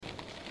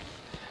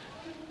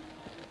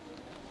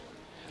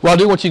Well, I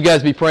do want you guys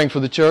to be praying for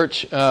the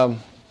church.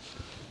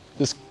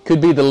 This could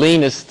be the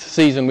leanest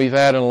season we've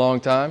had in a long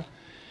time.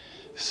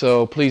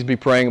 So please be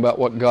praying about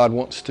what God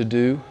wants to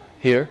do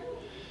here.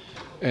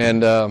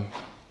 And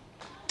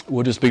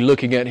we'll just be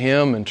looking at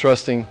Him and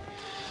trusting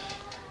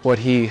what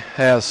He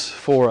has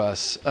for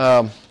us.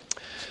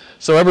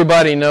 So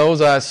everybody knows,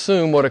 I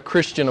assume, what a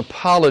Christian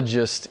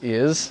apologist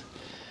is.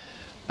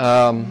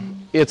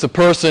 It's a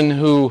person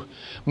who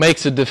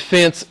makes a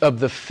defense of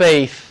the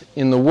faith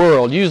in the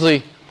world,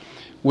 usually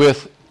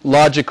with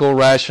logical,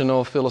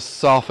 rational,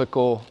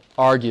 philosophical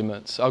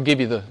arguments. I'll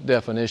give you the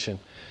definition.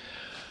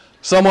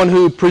 Someone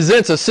who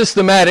presents a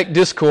systematic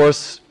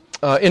discourse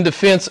in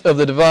defense of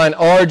the divine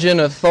origin,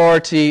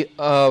 authority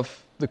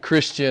of the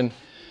Christian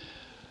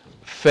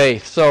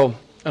faith. So,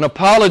 an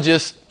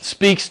apologist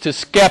speaks to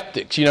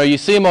skeptics. You know, you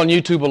see them on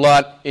YouTube a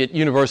lot at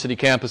university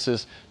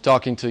campuses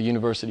talking to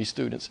university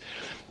students,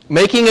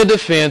 making a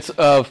defense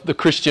of the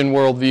Christian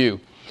worldview.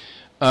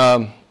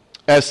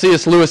 As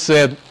C.S. Lewis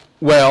said,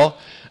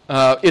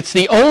 it's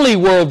the only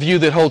worldview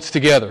that holds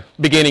together,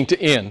 beginning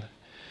to end.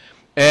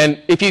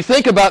 And if you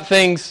think about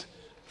things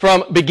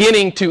from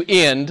beginning to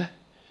end,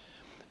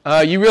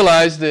 you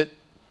realize that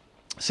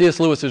C.S.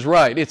 Lewis is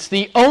right. It's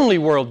the only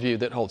worldview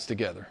that holds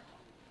together.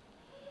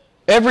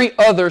 Every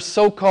other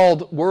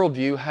so-called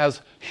worldview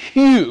has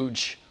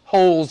huge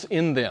holes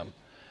in them.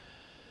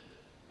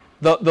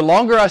 The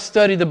longer I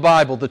study the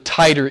Bible, the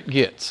tighter it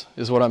gets,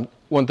 is one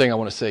thing I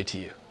want to say to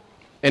you.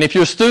 And if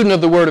you're a student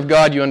of the Word of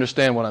God, you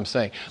understand what I'm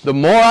saying. The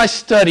more I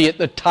study it,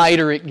 the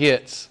tighter it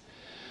gets.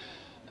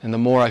 And the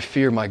more I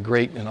fear my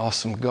great and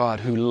awesome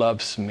God who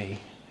loves me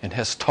and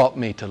has taught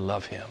me to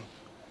love Him.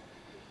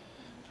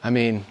 I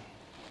mean,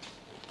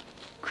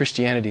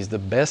 Christianity is the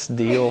best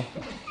deal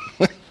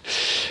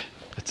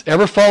that's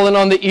ever fallen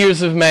on the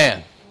ears of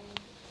man.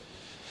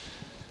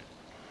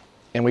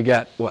 And we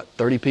got,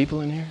 30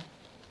 people in here?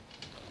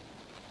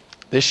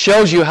 This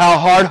shows you how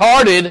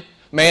hard-hearted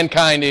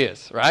mankind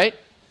is, right?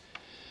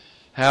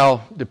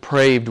 How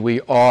depraved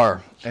we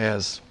are,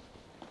 as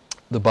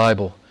the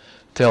Bible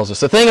tells us.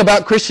 The thing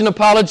about Christian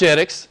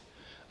apologetics,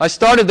 I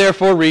started there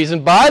for a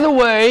reason. By the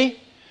way,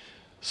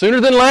 sooner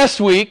than last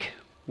week,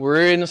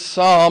 we're in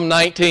Psalm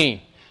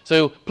 19.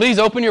 So please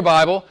open your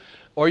Bible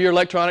or your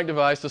electronic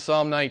device to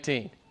Psalm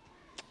 19.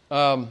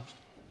 We're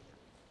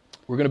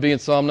going to be in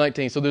Psalm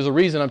 19. So there's a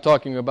reason I'm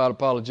talking about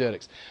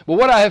apologetics. But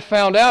what I have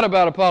found out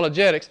about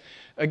apologetics,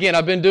 again,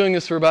 I've been doing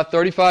this for about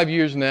 35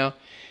 years now,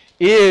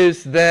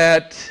 is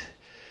that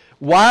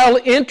while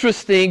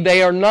interesting,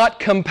 they are not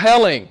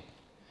compelling.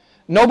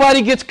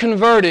 Nobody gets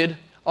converted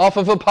off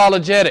of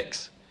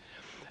apologetics.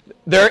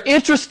 They're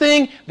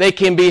interesting, they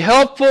can be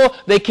helpful,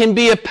 they can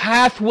be a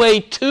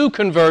pathway to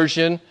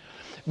conversion,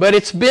 but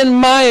it's been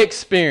my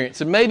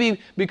experience, and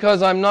maybe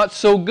because I'm not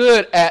so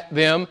good at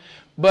them,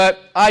 but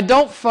I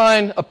don't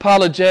find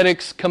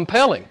apologetics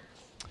compelling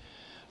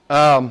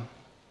at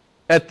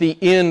the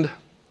end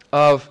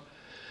of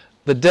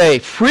the day.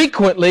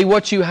 Frequently,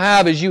 what you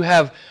have is you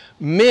have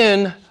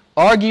men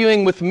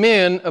arguing with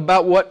men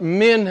about what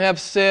men have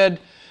said,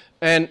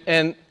 and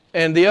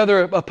the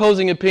other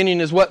opposing opinion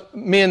is what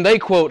men they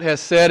quote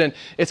has said, and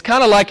it's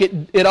kind of like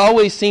it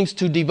always seems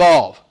to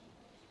devolve.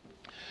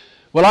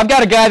 Well, I've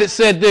got a guy that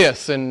said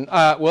this, and the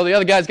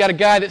other guy's got a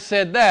guy that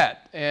said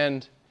that.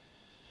 And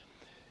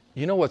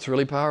you know what's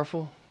really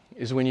powerful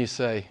is when you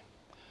say,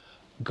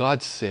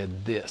 God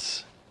said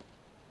this.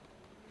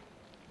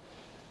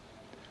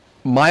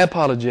 My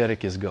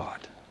apologetic is God,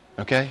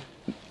 okay?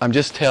 I'm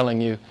just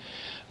telling you,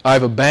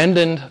 I've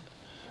abandoned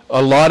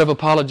a lot of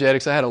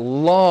apologetics. I had a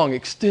long,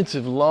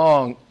 extensive,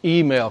 long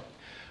email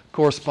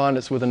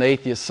correspondence with an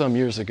atheist some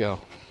years ago.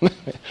 And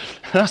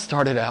I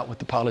started out with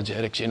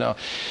apologetics, you know.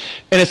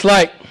 And it's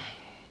like,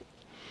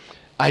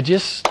 I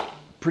just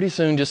pretty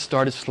soon just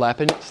started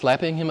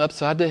slapping him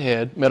upside the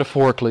head,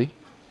 metaphorically,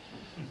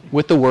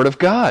 with the Word of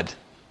God.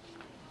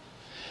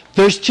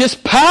 There's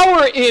just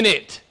power in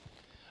it.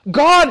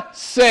 God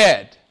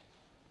said.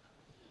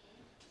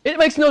 It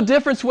makes no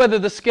difference whether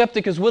the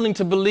skeptic is willing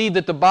to believe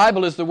that the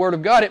Bible is the Word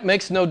of God. It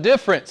makes no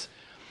difference.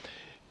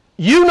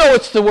 You know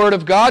it's the Word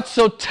of God,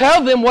 so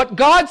tell them what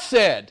God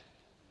said.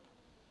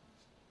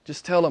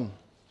 Just tell them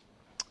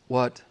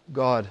what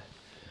God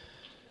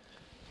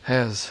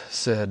has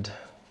said.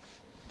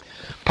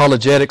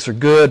 Apologetics are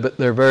good, but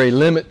they're very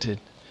limited.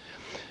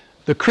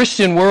 The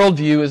Christian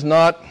worldview is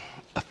not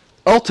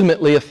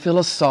ultimately a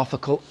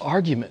philosophical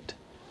argument.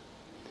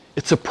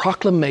 It's a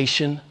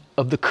proclamation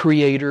of the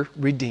Creator,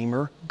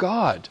 Redeemer,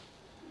 God.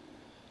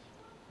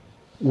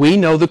 We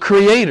know the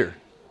Creator.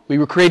 We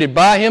were created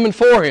by Him and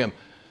for Him.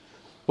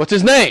 What's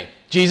His name?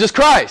 Jesus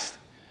Christ.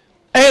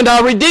 And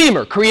our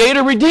Redeemer,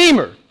 Creator,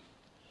 Redeemer.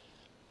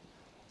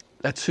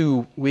 That's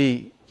who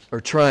we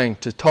are trying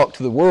to talk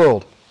to the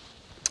world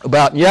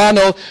about. Yeah, I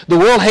know the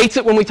world hates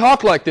it when we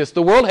talk like this.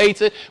 The world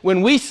hates it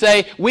when we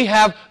say we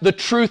have the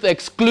truth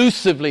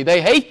exclusively.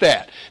 They hate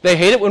that. They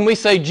hate it when we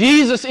say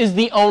Jesus is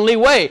the only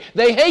way.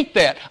 They hate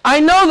that. I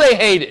know they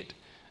hate it.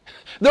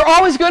 They're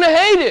always going to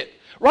hate it,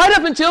 right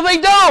up until they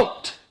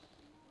don't.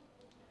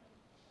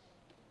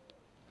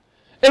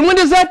 And when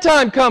does that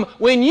time come?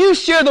 When you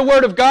share the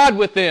Word of God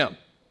with them.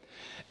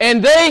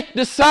 And they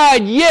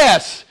decide,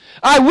 yes,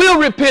 I will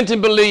repent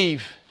and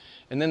believe.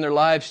 And then their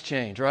lives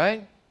change,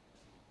 right?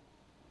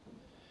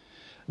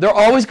 They're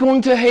always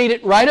going to hate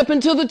it right up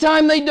until the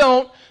time they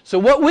don't. So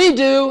what we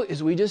do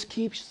is we just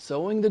keep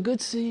sowing the good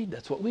seed.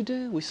 That's what we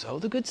do. We sow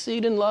the good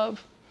seed in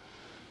love.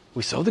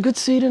 We sow the good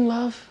seed in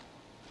love.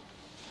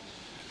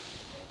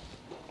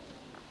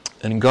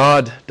 And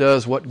God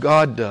does what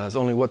God does,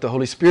 only what the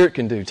Holy Spirit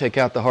can do. Take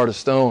out the heart of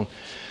stone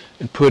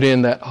and put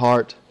in that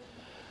heart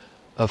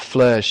of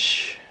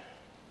flesh.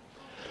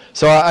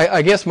 So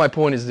I guess my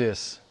point is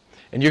this.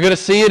 And you're going to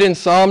see it in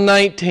Psalm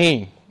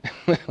 19.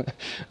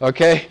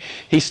 Okay?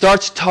 He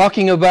starts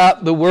talking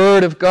about the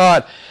Word of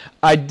God.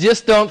 I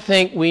just don't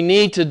think we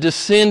need to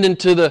descend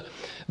into the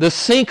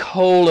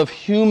sinkhole of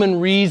human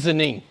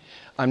reasoning.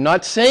 I'm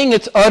not saying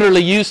it's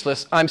utterly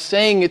useless. I'm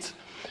saying it's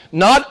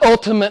not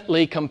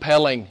ultimately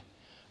compelling.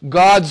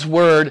 God's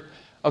Word.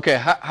 Okay,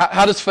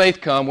 how does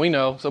faith come? We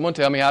know. Someone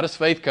tell me, how does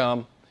faith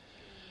come?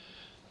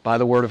 By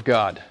the Word of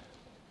God.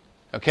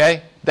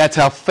 Okay? That's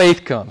how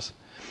faith comes.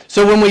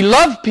 So when we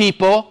love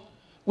people,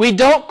 we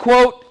don't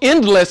quote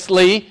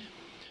endlessly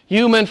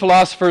human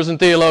philosophers and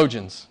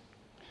theologians.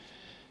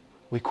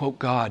 We quote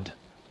God.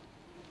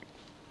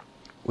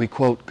 We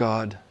quote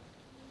God.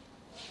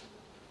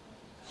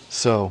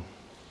 So,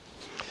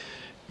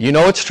 you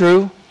know it's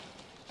true.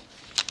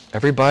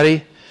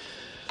 Everybody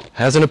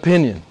has an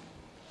opinion.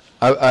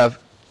 I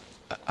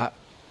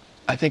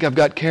think I've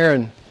got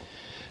Karen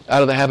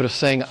out of the habit of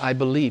saying, I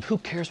believe. Who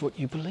cares what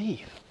you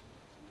believe?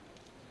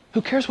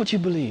 Who cares what you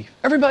believe?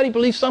 Everybody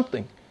believes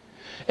something.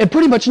 And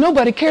pretty much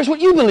nobody cares what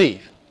you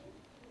believe.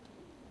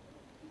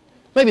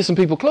 Maybe some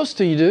people close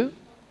to you do.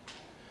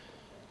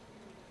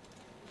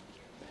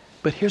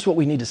 But here's what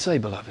we need to say,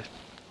 beloved.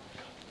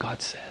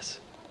 God says.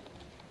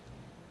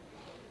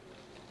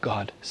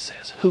 God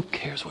says. Who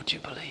cares what you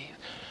believe?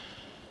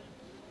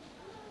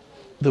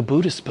 The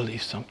Buddhist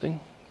believes something.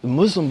 The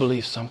Muslim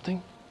believes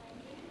something.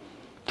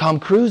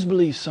 Tom Cruise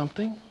believes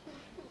something.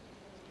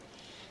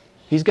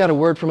 He's got a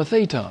word from a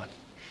Thetan.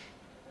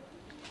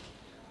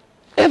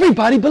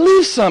 Everybody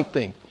believes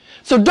something.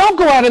 So don't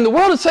go out in the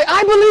world and say,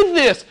 I believe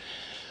this.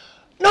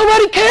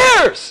 Nobody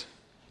cares.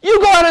 You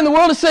go out in the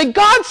world and say,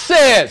 God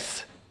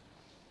says.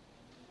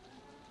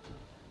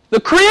 The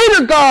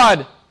Creator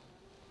God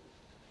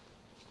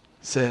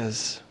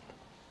says.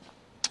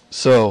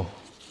 So,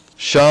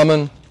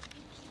 shaman,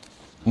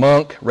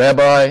 monk,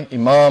 rabbi,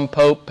 imam,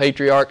 pope,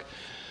 patriarch,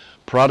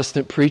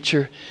 Protestant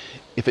preacher,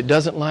 if it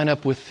doesn't line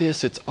up with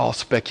this, it's all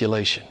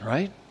speculation,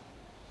 right?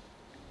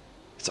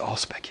 It's all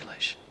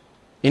speculation.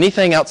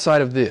 Anything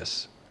outside of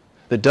this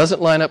that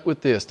doesn't line up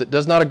with this, that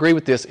does not agree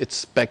with this, it's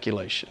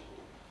speculation.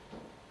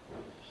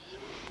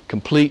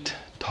 Complete,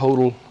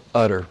 total,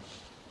 utter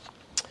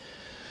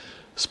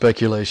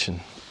speculation.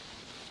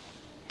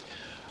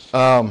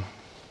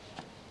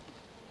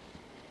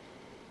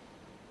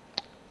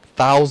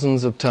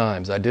 Thousands of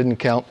times, I didn't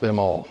count them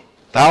all,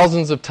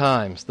 thousands of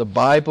times the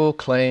Bible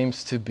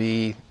claims to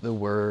be the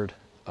Word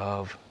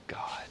of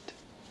God.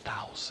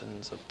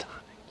 Thousands of times.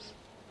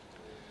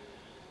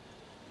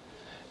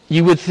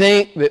 You would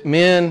think that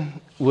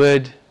men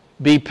would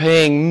be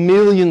paying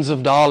millions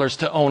of dollars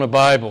to own a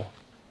Bible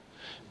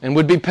and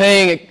would be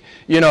paying,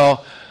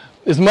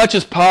 as much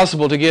as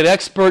possible to get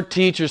expert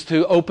teachers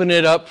to open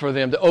it up for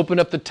them, to open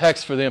up the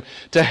text for them,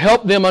 to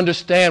help them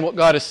understand what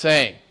God is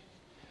saying.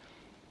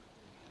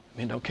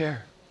 Men don't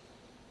care.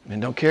 Men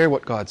don't care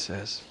what God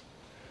says.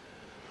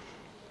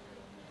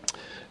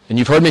 And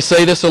you've heard me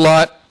say this a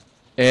lot,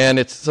 and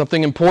it's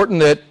something important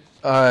that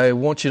I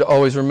want you to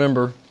always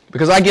remember,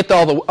 because I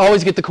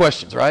always get the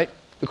questions, right?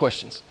 The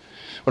questions.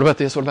 What about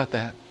this? What about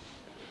that?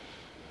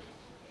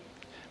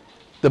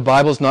 The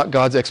Bible's not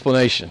God's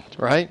explanation,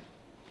 right?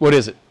 What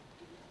is it?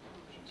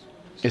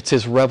 It's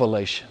His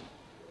revelation.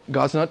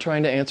 God's not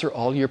trying to answer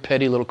all your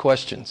petty little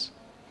questions.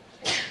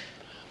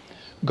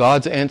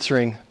 God's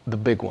answering the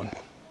big one.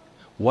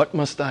 What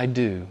must I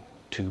do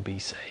to be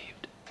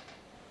saved?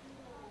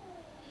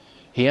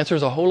 He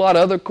answers a whole lot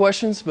of other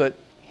questions, but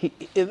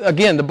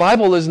again, the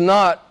Bible is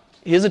not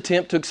His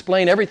attempt to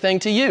explain everything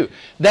to you.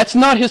 That's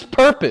not His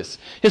purpose.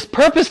 His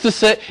purpose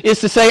is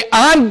to say,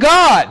 I'm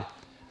God.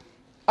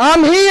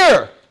 I'm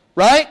here.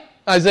 Right?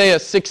 Isaiah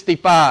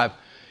 65.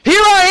 Here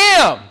I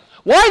am.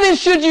 Why then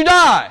should you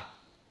die?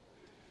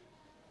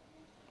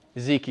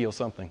 Ezekiel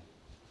something.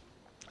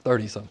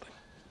 30 something.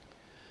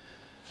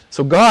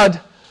 So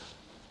God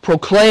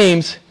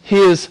proclaims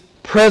His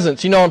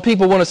presence. And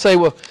people want to say,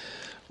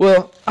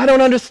 well, I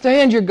don't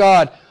understand your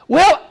God.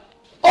 Well,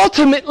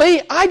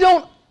 ultimately, I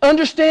don't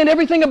understand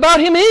everything about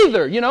Him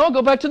either.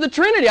 Go back to the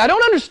Trinity. I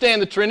don't understand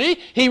the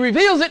Trinity. He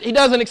reveals it. He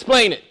doesn't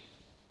explain it.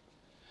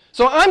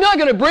 So I'm not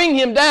going to bring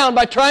Him down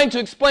by trying to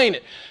explain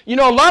it. A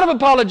lot of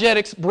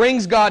apologetics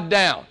brings God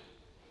down.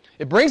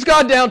 It brings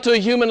God down to a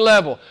human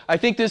level. I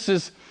think this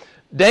is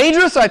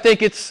dangerous. I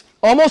think it's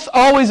almost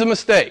always a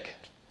mistake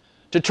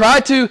to try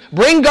to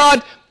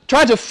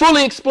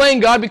fully explain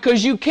God,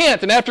 because you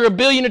can't. And after a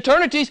billion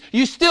eternities,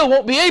 you still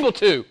won't be able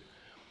to.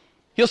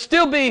 There'll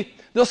still be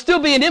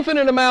an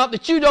infinite amount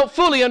that you don't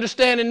fully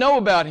understand and know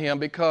about Him,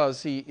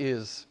 because He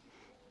is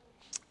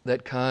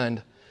that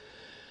kind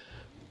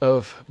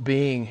of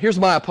being. Here's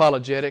my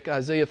apologetic,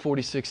 Isaiah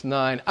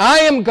 46:9. I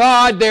am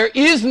God, there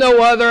is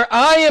no other.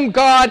 I am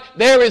God,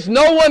 there is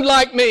no one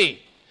like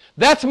me.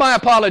 That's my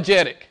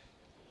apologetic.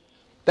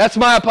 That's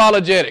my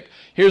apologetic.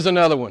 Here's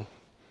another one.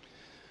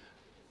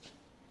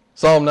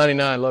 Psalm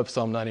 99, I love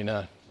Psalm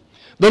 99.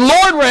 The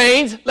Lord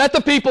reigns, let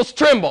the peoples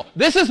tremble.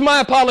 This is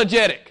my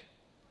apologetic.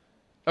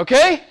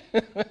 Okay?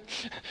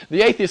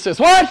 The atheist says,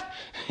 what?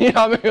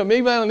 I'm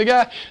emailing the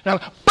guy, and I'm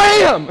like,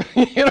 bam!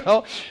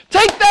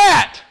 Take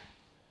that!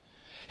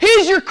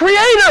 He's your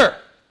creator.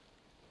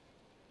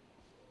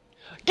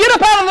 Get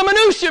up out of the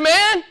minutia,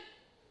 man.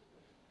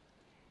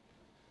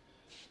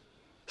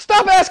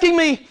 Stop asking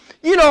me,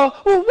 well,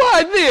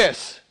 why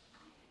this?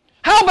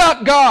 How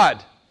about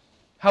God?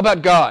 How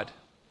about God?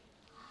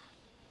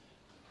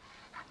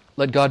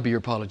 Let God be your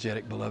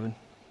apologetic, beloved.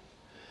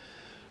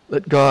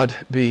 Let God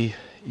be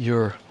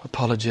your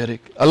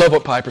apologetic. I love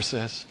what Piper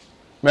says.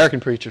 American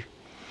preacher.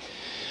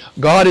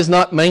 God is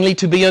not mainly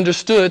to be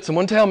understood.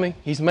 Someone tell me.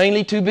 He's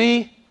mainly to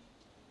be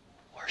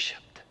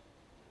worshipped.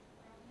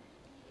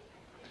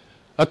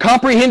 A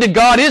comprehended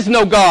God is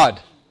no God.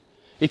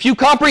 If you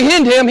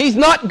comprehend Him, He's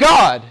not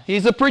God.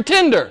 He's a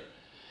pretender.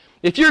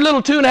 If your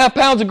little 2.5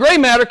 pounds of gray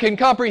matter can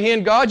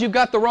comprehend God, you've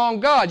got the wrong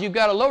God. You've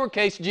got a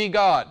lowercase g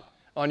God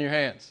on your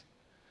hands.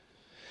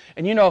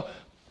 And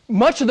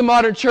much of the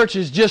modern church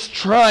is just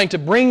trying to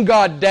bring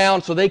God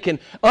down so they can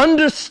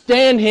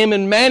understand Him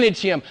and manage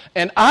Him.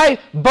 And I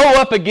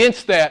bow up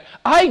against that.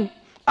 I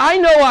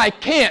know I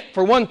can't,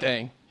 for one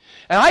thing.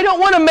 And I don't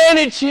want to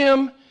manage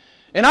Him.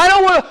 And I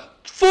don't want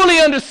to fully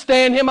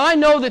understand Him. I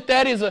know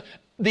that is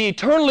the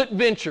eternal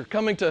adventure,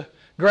 coming to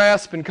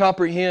grasp and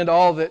comprehend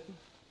all that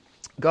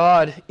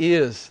God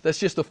is. That's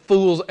just a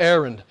fool's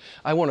errand.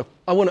 I want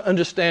to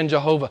understand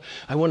Jehovah.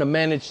 I want to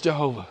manage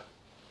Jehovah.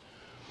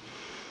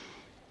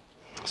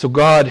 So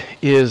God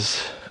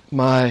is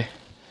my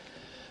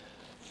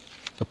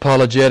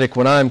apologetic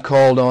when I'm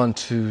called on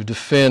to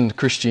defend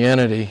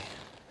Christianity.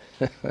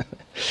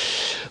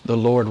 The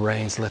Lord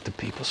reigns, let the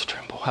peoples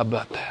tremble. How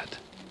about that?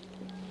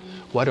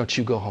 Why don't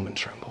you go home and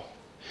tremble?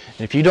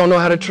 And if you don't know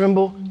how to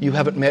tremble, you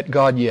haven't met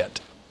God yet.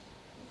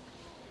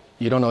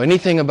 You don't know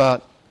anything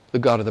about the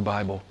God of the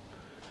Bible.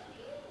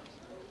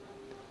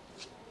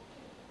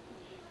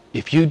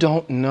 If you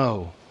don't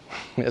know,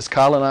 as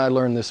Kyle and I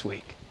learned this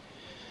week,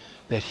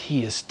 that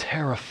He is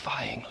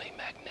terrifyingly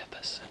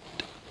magnificent.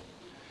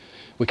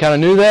 We kind of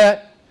knew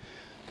that.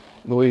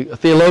 A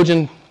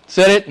theologian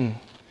said it, and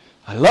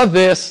I love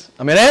this.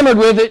 I'm enamored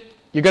with it.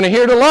 You're going to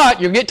hear it a lot.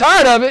 You'll get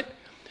tired of it.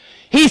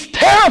 He's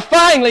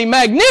terrifyingly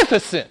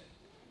magnificent.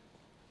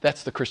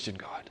 That's the Christian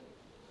God.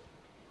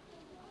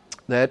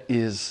 That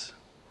is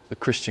the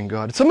Christian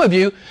God. Some of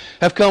you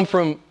have come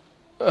from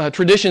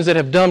traditions that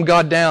have dumbed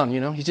God down.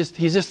 He's just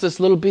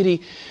this little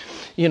bitty,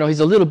 He's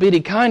a little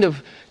bitty kind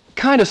of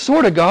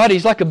sort of God.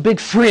 He's like a big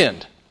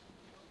friend.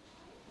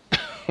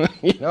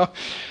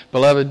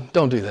 Beloved,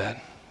 don't do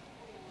that.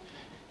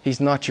 He's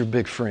not your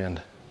big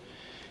friend.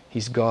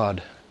 He's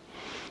God.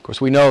 Of course,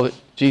 we know that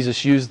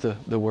Jesus used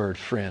the word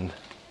friend.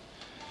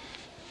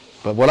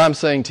 But what I'm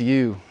saying to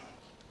you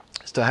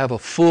is to have a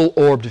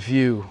full-orbed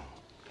view,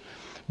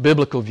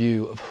 biblical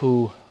view of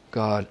who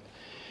God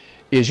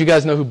is. You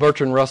guys know who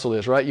Bertrand Russell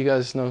is, right? You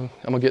guys know?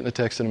 I'm going to get in the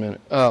text in a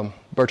minute.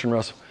 Bertrand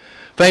Russell.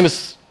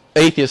 Famous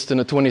atheist in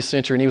the 20th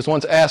century, and he was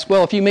once asked,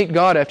 well, if you meet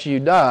God after you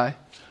die,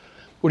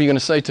 what are you going to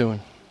say to Him?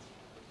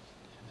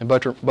 And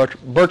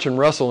Bertrand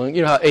Russell, and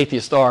you know how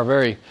atheists are,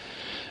 very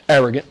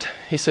arrogant.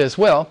 He says,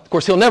 well, of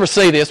course, he'll never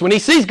say this. When he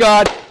sees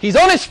God, he's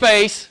on his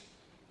face,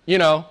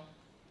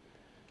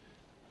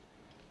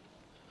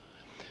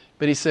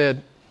 But he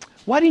said,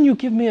 why didn't you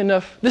give me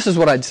enough, this is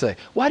what I'd say,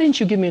 why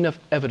didn't you give me enough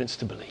evidence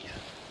to believe?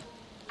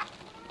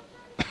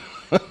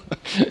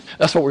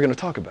 That's what we're going to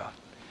talk about.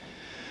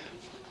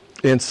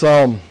 In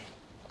Psalm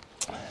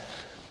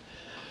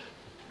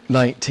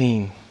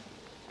 19,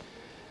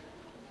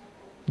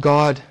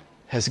 God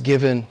has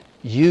given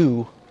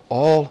you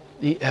all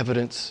the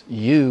evidence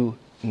you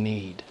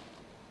need.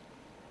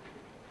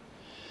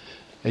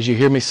 As you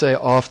hear me say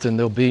often,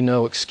 there'll be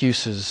no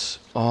excuses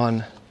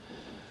on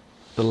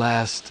the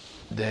last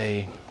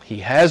day. He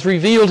has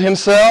revealed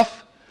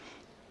Himself.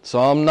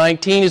 Psalm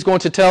 19 is going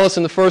to tell us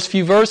in the first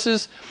few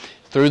verses,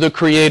 through the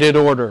created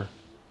order,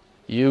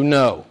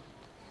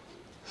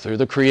 Through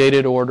the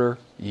created order,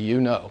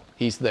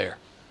 He's there.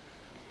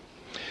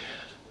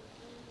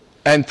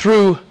 And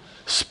through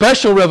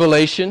special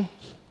revelation,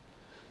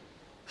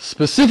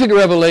 specific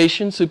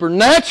revelation,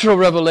 supernatural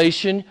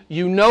revelation,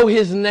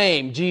 His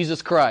name,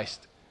 Jesus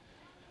Christ.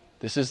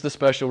 This is the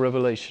special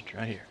revelation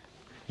right here.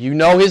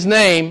 His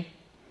name.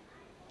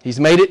 He's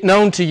made it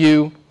known to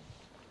you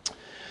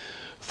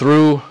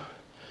through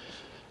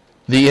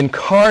the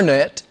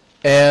incarnate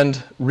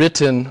and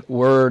written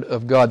Word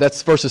of God.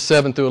 That's verses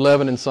 7 through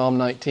 11 in Psalm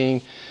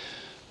 19.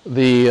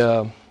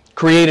 The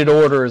created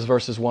order is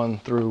verses 1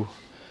 through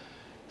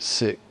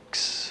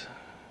 6.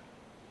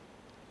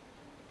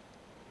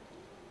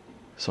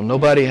 So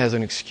nobody has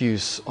an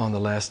excuse on the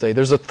last day.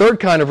 There's a third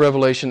kind of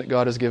revelation that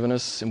God has given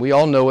us, and we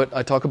all know it.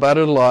 I talk about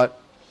it a lot.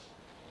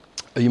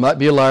 You might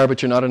be a liar,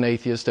 but you're not an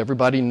atheist.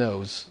 Everybody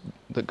knows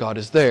that God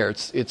is there.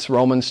 It's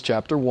Romans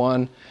chapter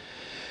 1.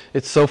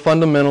 It's so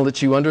fundamental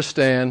that you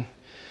understand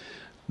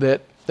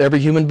that every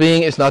human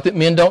being, it's not that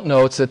men don't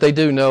know, it's that they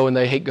do know and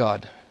they hate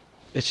God.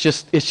 It's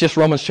just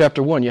Romans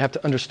chapter 1. You have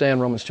to understand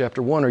Romans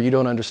chapter 1 or you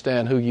don't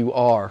understand who you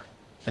are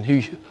and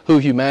who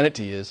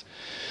humanity is.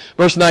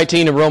 Verse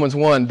 19 of Romans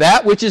 1,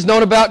 that which is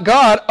known about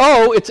God,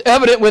 it's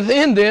evident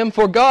within them,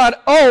 for God,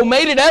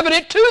 made it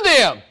evident to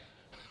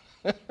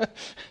them.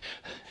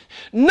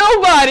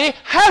 Nobody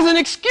has an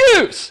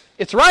excuse.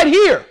 It's right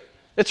here.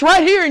 It's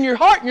right here in your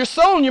heart and your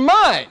soul and your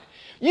mind.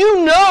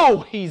 You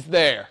know He's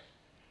there.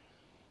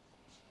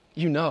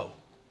 You know.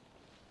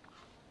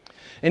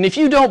 And if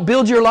you don't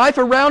build your life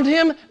around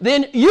Him,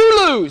 then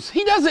you lose.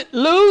 He doesn't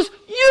lose,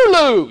 you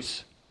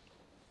lose.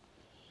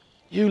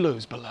 You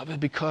lose, beloved,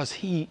 because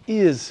He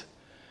is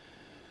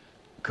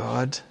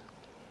God.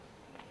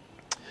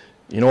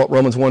 You know what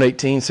Romans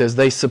 1:18 says?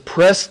 They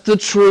suppress the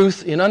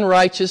truth in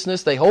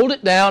unrighteousness. They hold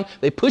it down.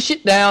 They push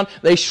it down.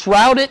 They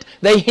shroud it.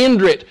 They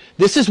hinder it.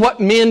 This is what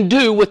men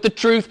do with the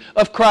truth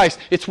of Christ.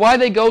 It's why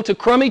they go to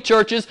crummy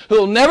churches who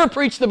will never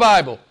preach the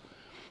Bible.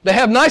 They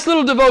have nice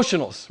little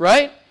devotionals,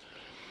 right?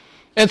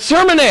 And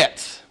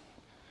sermonettes.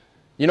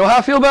 You know how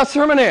I feel about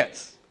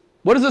sermonettes.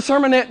 What does a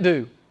sermonette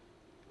do?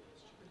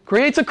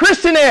 Creates a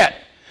Christianette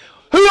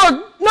who are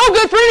no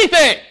good for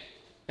anything.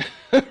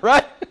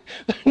 Right?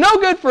 They're no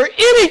good for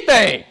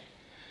anything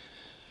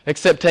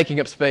except taking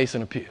up space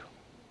in a pew.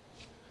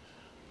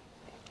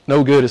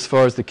 No good as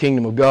far as the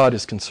kingdom of God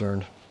is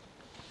concerned.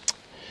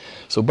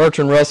 So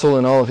Bertrand Russell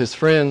and all of his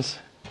friends,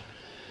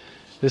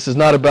 this is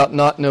not about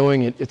not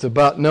knowing, it's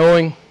about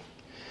knowing.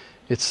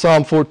 It's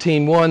Psalm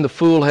 14:1, the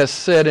fool has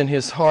said in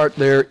his heart,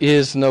 there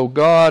is no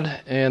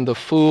God, and the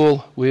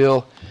fool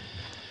will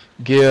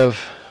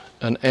give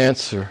an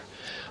answer.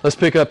 Let's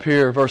pick up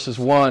here verses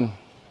 1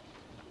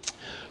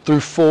 through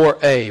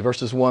 4a,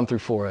 verses 1 through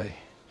 4a.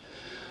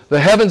 The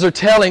heavens are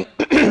telling,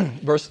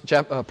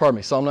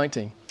 Psalm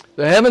 19.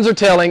 The heavens are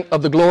telling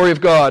of the glory of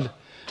God,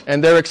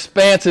 and their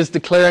expanse is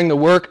declaring the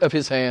work of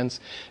His hands.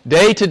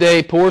 Day to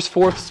day pours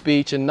forth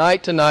speech, and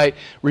night to night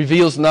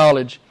reveals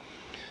knowledge.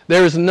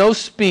 There is no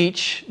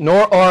speech,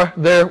 nor are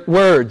there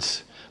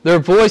words. Their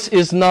voice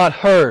is not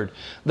heard.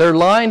 Their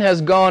line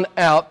has gone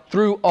out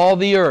through all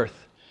the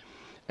earth,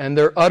 and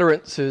their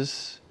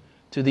utterances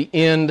to the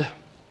end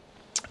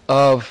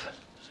of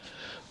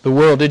the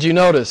world. Did you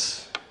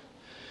notice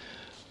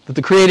that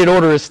the created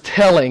order is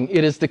telling,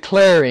 it is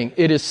declaring,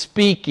 it is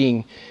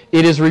speaking,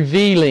 it is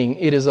revealing,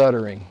 it is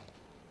uttering?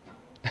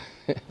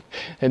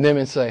 And then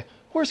men say,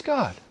 where's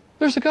God?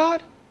 There's a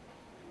God?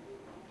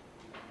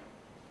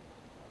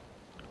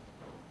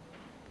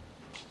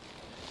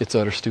 It's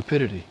utter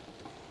stupidity.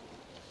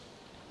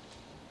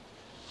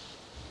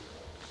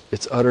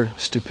 It's utter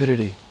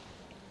stupidity.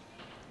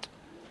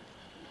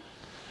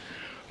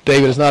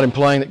 David is not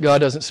implying that God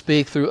doesn't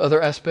speak through other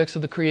aspects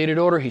of the created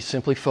order. He's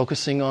simply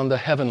focusing on the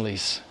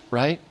heavenlies,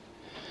 right?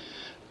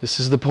 This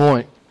is the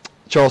point.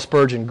 Charles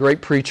Spurgeon,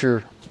 great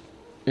preacher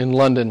in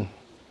London,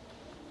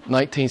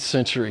 19th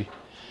century.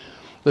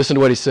 Listen to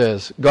what he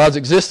says. God's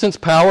existence,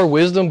 power,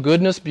 wisdom,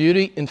 goodness,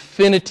 beauty,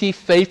 infinity,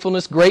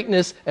 faithfulness,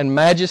 greatness, and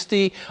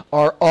majesty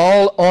are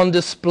all on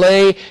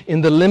display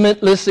in the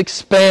limitless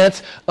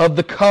expanse of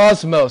the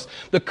cosmos.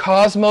 The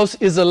cosmos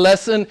is a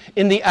lesson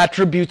in the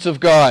attributes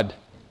of God.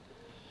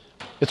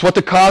 It's what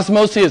the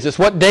cosmos is. It's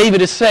what David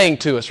is saying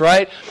to us,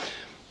 right?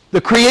 The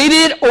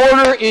created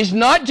order is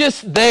not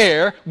just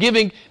there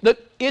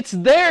it's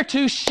there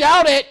to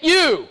shout at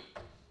you.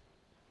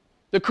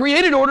 The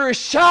created order is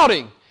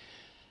shouting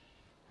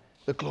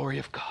the glory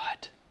of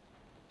God.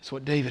 That's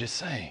what David is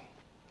saying.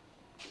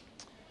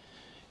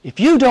 If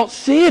you don't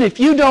see it, if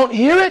you don't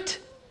hear it,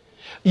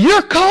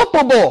 you're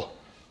culpable.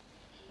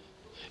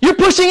 You're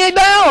pushing it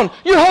down.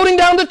 You're holding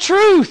down the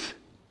truth.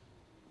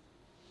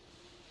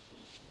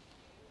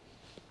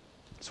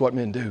 It's what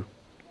men do.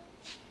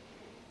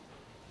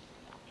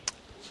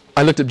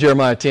 I looked at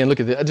Jeremiah 10. Look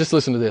at this. Just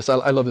listen to this.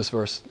 I love this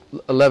verse.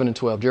 11 and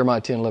 12. Jeremiah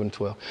 10, 11 and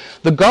 12.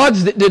 The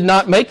gods that did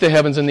not make the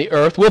heavens and the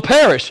earth will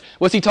perish.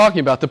 What's he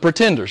talking about? The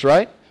pretenders,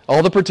 right?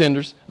 All the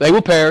pretenders. They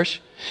will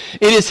perish.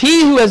 It is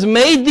He who has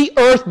made the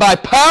earth by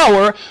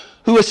power,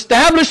 who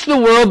established the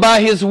world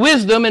by His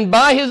wisdom and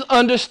by His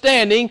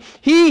understanding.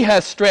 He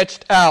has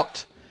stretched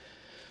out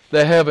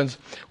the heavens.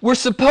 We're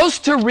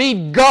supposed to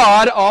read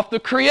God off the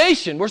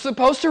creation. We're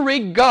supposed to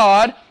read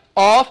God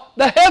off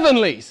the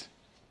heavenlies.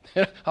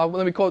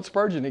 Let me quote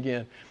Spurgeon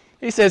again.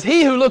 He says,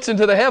 he who looks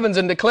into the heavens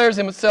and declares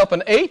himself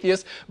an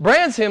atheist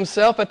brands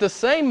himself at the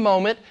same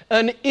moment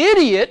an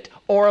idiot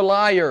or a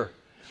liar.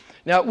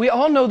 Now, we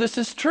all know this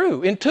is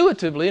true.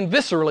 Intuitively and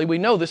viscerally, we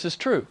know this is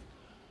true.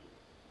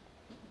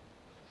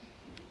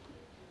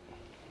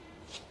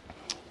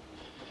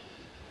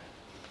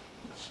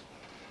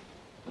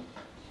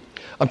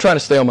 I'm trying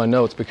to stay on my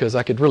notes because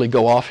I could really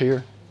go off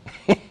here.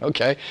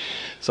 Okay?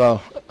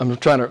 So I'm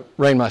trying to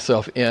rein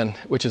myself in,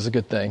 which is a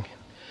good thing.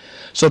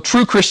 So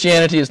true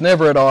Christianity is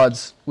never at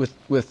odds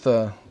with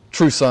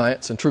true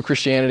science, and true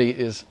Christianity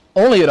is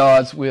only at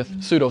odds with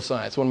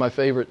pseudoscience. One of my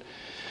favorite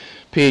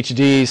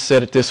PhDs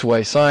said it this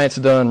way: science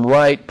done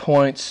right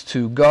points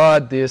to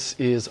God. This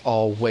is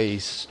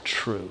always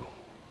true.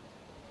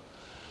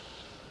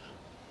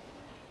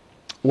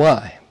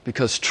 Why?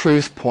 Because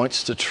truth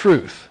points to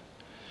truth.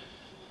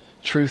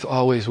 Truth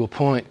always will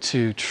point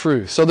to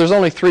truth. So there's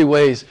only three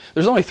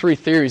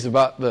theories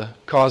about the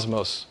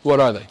cosmos. What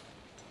are they?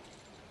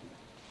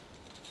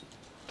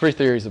 Three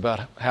theories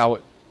about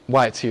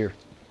why it's here.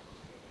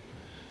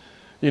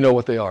 You know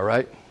what they are,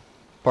 right?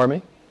 Pardon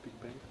me?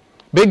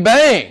 Big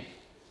Bang.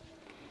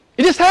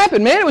 It just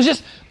happened, man.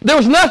 There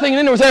was nothing and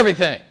then there was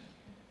everything.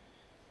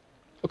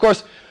 Of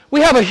course, we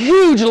have a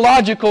huge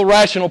logical,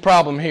 rational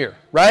problem here,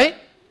 right?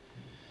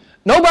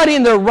 Nobody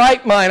in their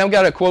right mind, I've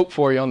got a quote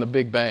for you on the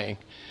Big Bang.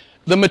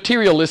 The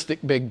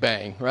materialistic Big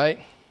Bang, right?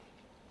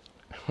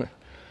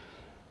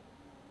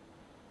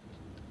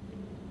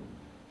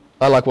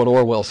 I like what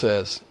Orwell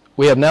says.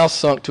 We have now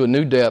sunk to a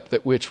new depth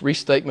at which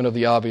restatement of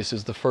the obvious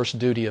is the first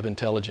duty of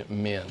intelligent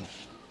men.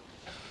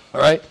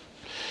 All right?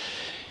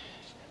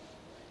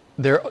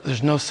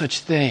 There's no such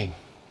thing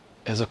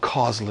as a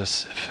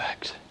causeless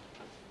effect.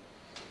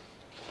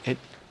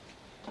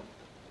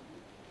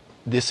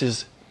 This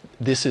is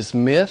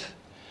myth.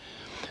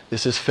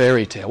 This is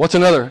fairy tale. There's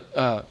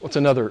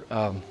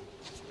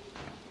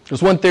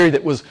one theory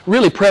that was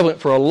really prevalent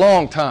for a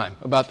long time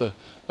about the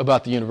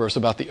universe,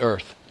 about the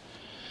earth.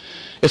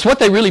 It's what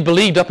they really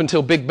believed up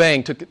until Big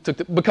Bang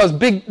because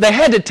they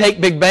had to take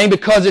Big Bang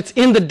because it's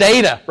in the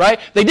data, right?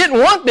 They didn't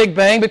want Big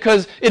Bang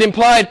because it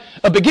implied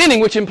a beginning,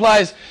 which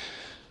implies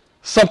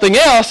something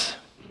else,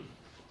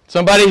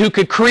 somebody who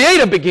could create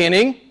a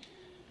beginning.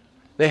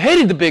 They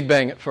hated the Big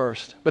Bang at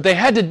first, but they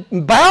had to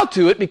bow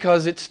to it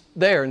because it's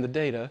there in the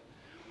data.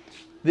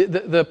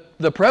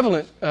 The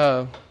prevalent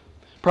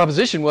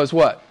proposition was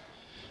what?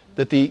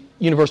 That the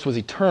universe was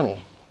eternal,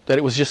 that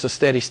it was just a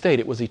steady state,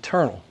 it was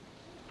eternal.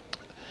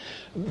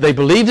 They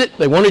believed it,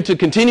 they wanted to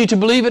continue to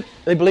believe it,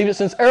 they believed it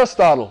since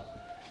Aristotle.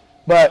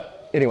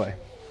 But anyway,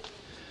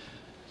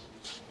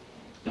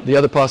 the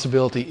other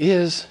possibility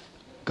is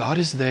God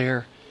is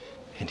there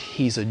and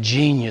He's a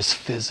genius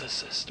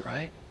physicist,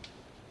 right?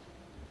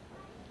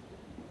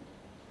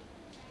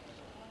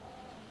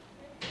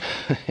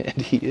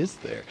 And He is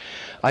there.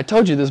 I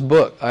told you this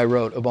book I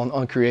wrote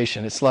on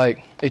creation. It's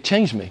like, it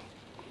changed me.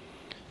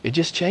 It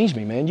just changed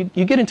me, man.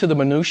 You get into the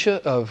minutia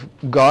of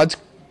God's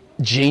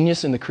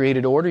genius in the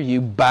created order.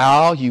 You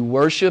bow, you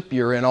worship,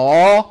 you're in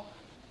awe,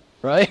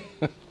 right?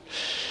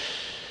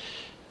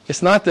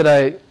 It's not that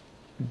I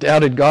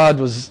doubted God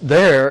was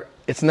there.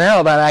 It's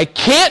now that I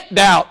can't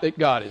doubt that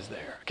God is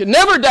there. I can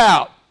never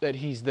doubt that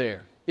He's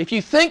there. If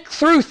you think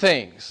through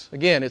things,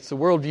 again, it's the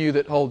worldview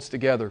that holds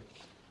together.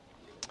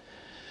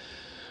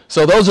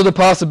 So those are the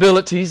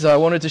possibilities. I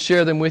wanted to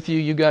share them with you.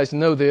 You guys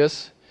know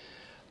this.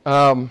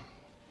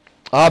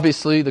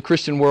 Obviously, the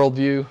Christian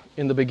worldview,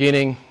 in the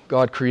beginning,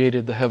 God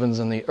created the heavens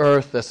and the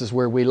earth. This is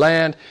where we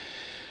land.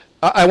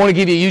 I want to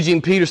give you Eugene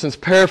Peterson's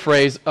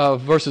paraphrase of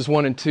verses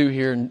 1 and 2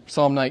 here in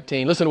Psalm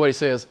 19. Listen to what he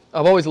says.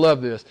 I've always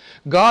loved this.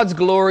 God's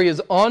glory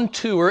is on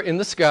tour in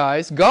the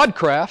skies,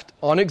 Godcraft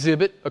on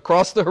exhibit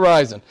across the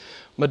horizon.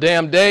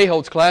 Madame Day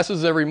holds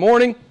classes every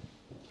morning.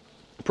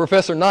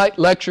 Professor Knight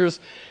lectures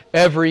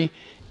every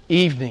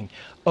evening.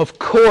 Of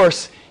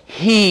course,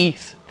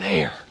 He's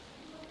there.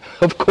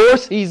 Of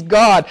course, He's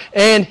God,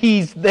 and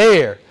He's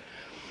there.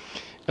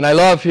 And I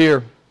love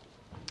here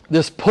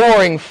this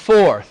pouring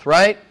forth,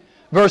 right?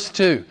 Verse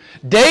 2.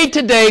 Day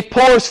to day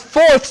pours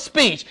forth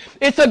speech.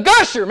 It's a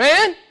gusher,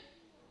 man.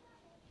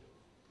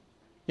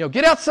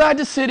 Get outside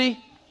the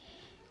city.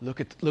 Look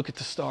at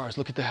the stars.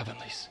 Look at the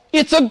heavenlies.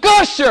 It's a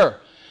gusher.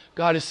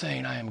 God is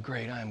saying, I am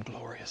great. I am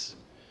glorious.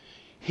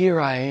 Here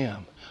I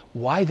am.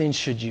 Why then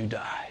should you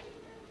die?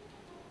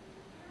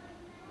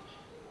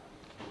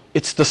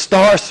 It's the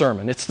star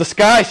sermon. It's the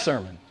sky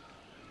sermon.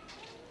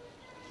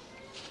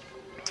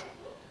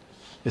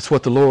 It's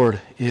what the Lord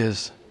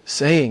is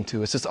saying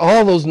to us. It's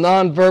all those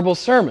nonverbal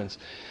sermons.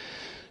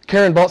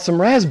 Karen bought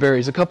some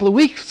raspberries a couple of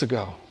weeks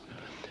ago.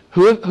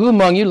 Who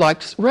among you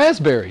likes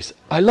raspberries?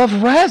 I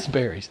love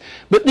raspberries.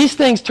 But these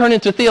things turn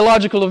into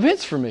theological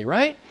events for me,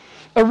 right?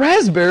 A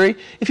raspberry,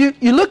 if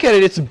you look at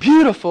it, it's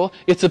beautiful.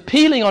 It's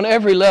appealing on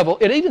every level.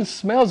 It even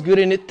smells good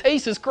and it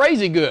tastes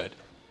crazy good.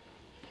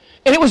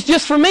 And it was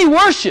just for me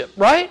worship,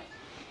 right?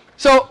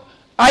 So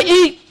I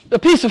eat a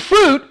piece of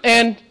fruit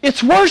and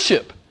it's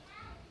worship.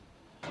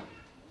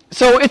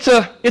 So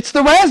it's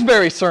the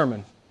raspberry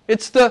sermon.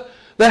 It's the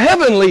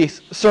heavenly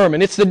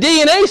sermon. It's the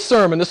DNA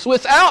sermon, the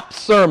Swiss Alps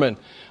sermon,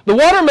 the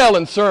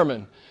watermelon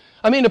sermon.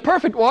 I mean, the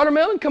perfect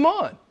watermelon, come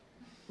on,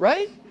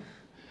 right?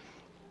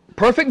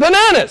 Perfect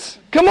bananas,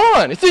 come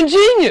on. It's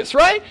ingenious,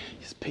 right?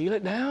 Just peel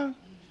it down.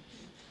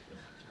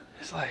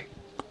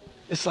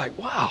 It's like,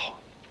 wow.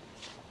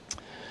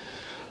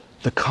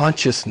 The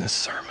consciousness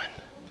sermon.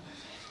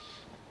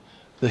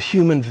 The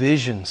human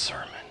vision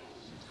sermon.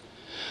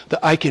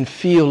 The I can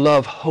feel,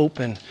 love, hope,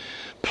 and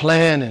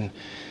plan, and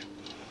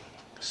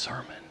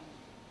sermon.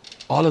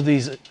 All of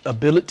these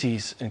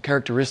abilities and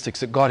characteristics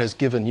that God has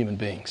given human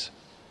beings.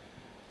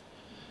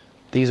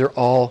 These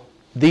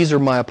are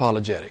my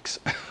apologetics.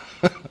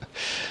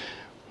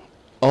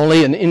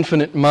 Only an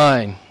infinite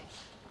mind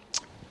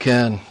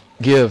can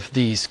give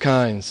these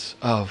kinds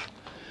of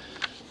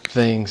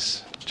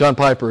things. John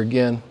Piper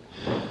again.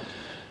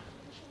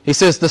 He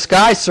says, the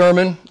sky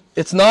sermon,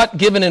 it's not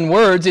given in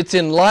words, it's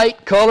in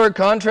light, color,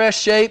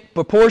 contrast, shape,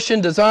 proportion,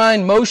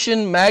 design,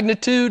 motion,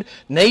 magnitude.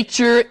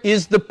 Nature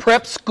is the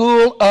prep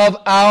school of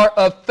our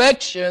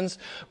affections,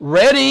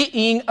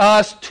 readying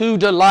us to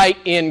delight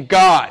in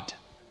God.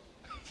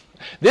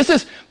 This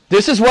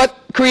is what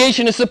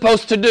creation is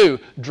supposed to do.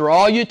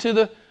 Draw you to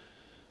the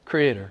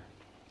Creator.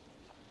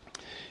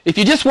 If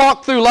you just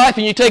walk through life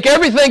and you take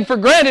everything for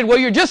granted, well,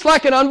 you're just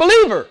like an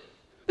unbeliever.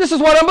 This is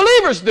what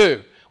unbelievers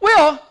do.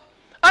 Well,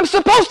 I'm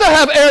supposed to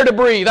have air to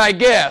breathe, I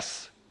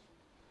guess.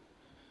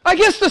 I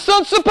guess the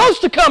sun's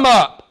supposed to come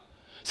up.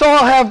 So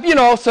I'll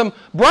have, some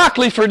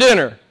broccoli for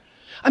dinner.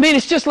 I mean,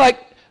 it's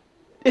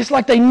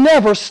like they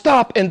never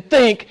stop and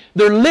think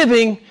they're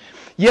living.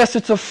 Yes,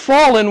 it's a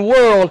fallen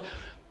world,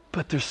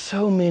 but there's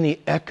so many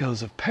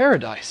echoes of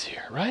paradise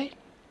here, right?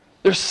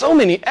 There's so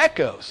many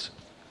echoes.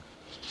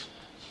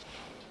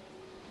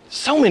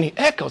 So many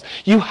echoes.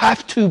 You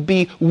have to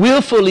be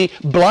willfully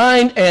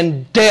blind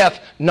and deaf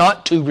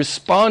not to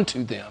respond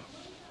to them.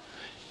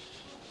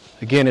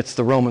 Again, it's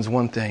the Romans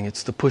 1 thing.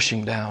 It's the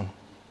pushing down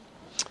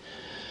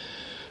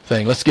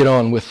thing. Let's get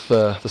on with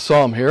the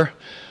psalm here.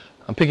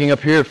 I'm picking up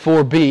here at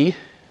 4b.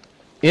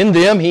 In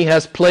them he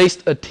has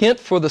placed a tent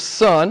for the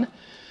sun,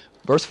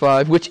 verse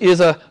 5, which is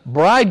a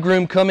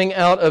bridegroom coming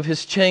out of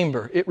his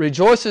chamber. It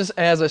rejoices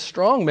as a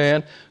strong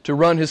man to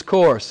run his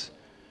course.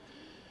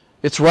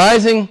 It's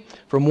rising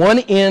from one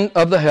end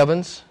of the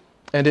heavens,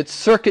 and its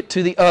circuit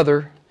to the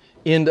other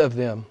end of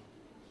them.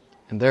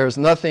 And there is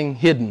nothing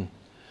hidden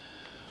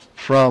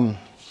from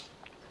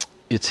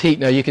its heat.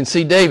 Now you can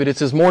see David, it's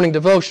his morning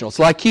devotional. It's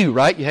like you,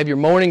 right? You have your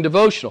morning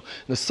devotional.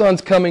 And the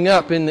sun's coming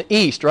up in the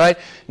east, right?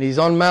 And he's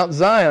on Mount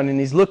Zion, and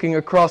he's looking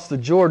across the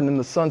Jordan, and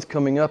the sun's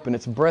coming up, and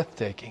it's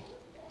breathtaking.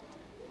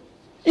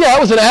 Yeah,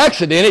 it was an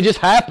accident. It just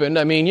happened.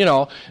 I mean,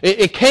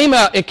 it came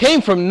out. It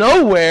came from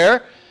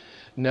nowhere.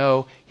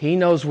 No, he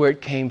knows where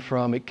it came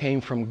from. It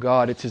came from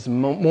God. It's his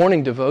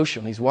morning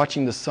devotion. He's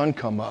watching the sun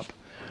come up.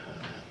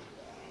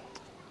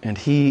 And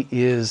he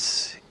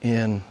is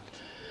in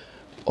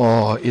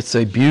awe. It's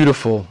a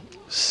beautiful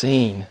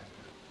scene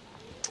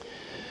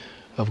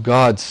of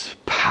God's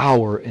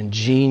power and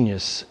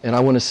genius. And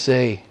I want to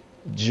say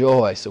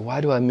joy. So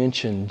why do I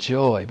mention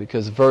joy?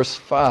 Because verse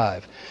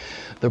 5,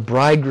 the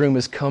bridegroom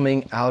is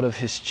coming out of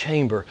his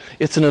chamber.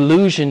 It's an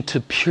allusion to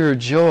pure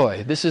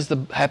joy. This is the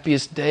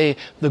happiest day of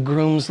the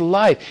groom's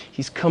life.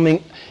 He's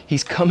coming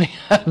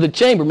out of the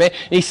chamber, man.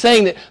 And he's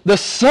saying that the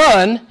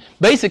sun,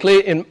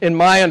 basically, in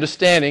my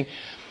understanding,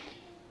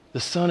 the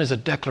sun is a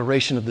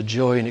declaration of the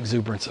joy and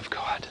exuberance of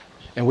God.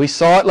 And we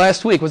saw it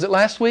last week. Was it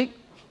last week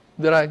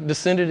that I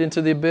descended into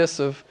the abyss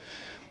of,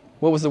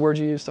 what was the word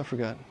you used? I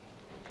forgot.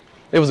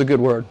 It was a good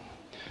word.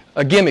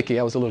 Gimmicky.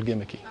 I was a little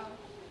gimmicky.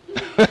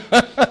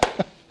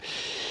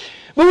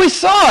 But we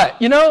saw it,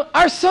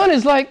 Our sun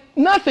is like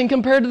nothing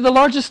compared to the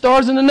largest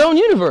stars in the known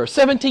universe.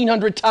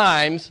 1,700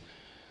 times.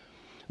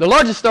 The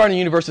largest star in the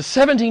universe is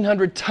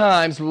 1,700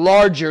 times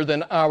larger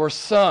than our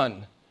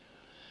sun.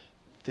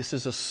 This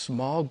is a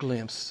small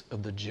glimpse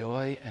of the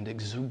joy and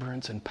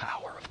exuberance and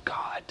power of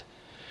God.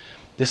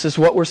 This is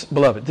what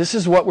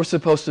we're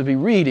supposed to be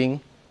reading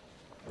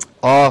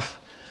off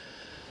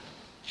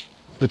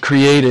the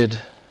created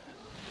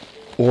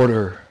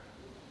order.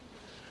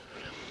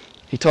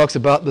 He talks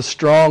about the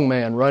strong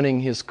man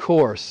running his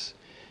course.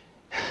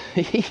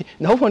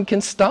 No one can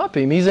stop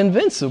him. He's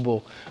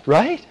invincible,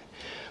 right?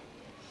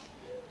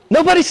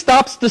 Nobody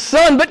stops the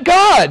sun but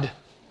God.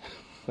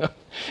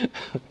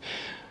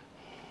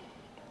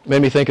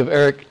 Made me think of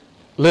Eric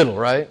Little,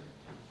 right?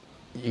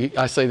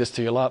 I say this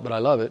to you a lot, but I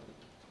love it.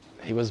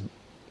 He was an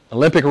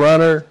Olympic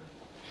runner.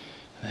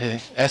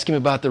 Ask him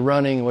about the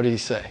running. What did he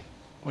say?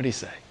 What did he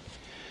say?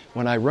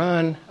 When I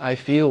run, I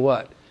feel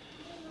what?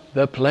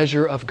 The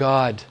pleasure of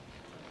God.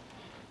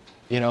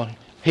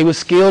 He was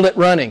skilled at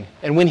running.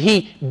 And when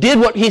he did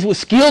what he was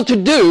skilled to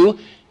do,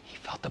 he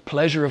felt the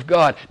pleasure of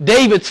God.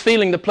 David's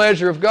feeling the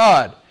pleasure of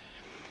God.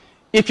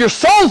 If your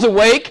soul's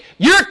awake,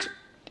 you're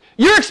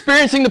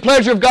experiencing the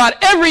pleasure of God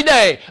every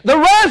day. The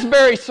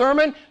raspberry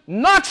sermon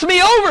knocks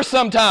me over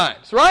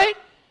sometimes, right?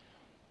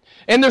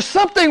 And there's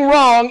something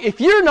wrong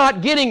if you're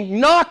not getting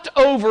knocked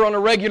over on a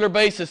regular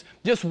basis,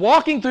 just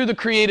walking through the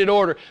created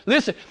order.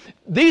 Listen,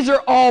 these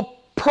are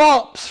all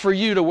prompts for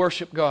you to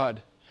worship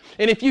God.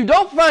 And if you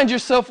don't find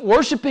yourself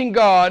worshiping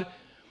God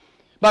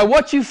by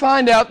what you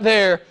find out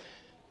there,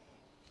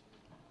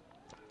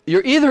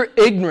 you're either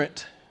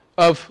ignorant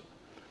of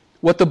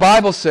what the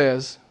Bible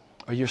says,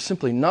 or you're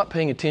simply not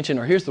paying attention,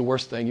 or here's the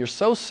worst thing, you're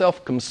so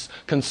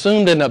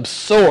self-consumed and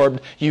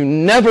absorbed, you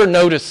never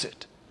notice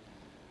it.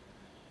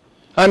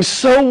 I'm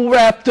so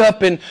wrapped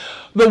up in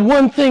the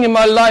one thing in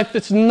my life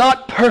that's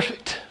not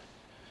perfect.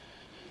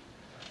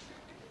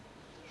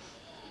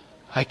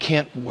 I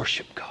can't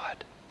worship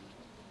God.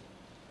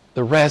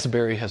 The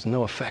raspberry has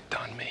no effect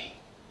on me.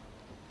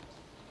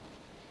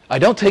 I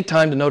don't take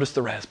time to notice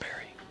the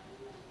raspberry,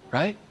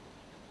 right?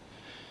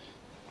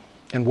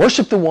 And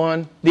worship the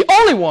one, the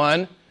only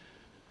one.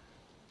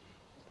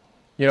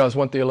 You know, as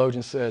one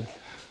theologian said,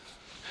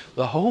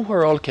 the whole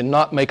world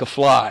cannot make a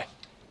fly.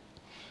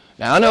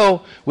 Now, I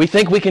know we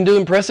think we can do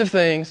impressive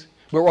things,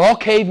 but we're all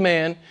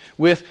cavemen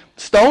with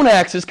stone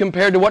axes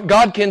compared to what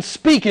God can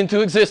speak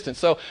into existence.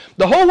 So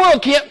the whole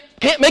world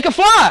can't make a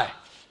fly.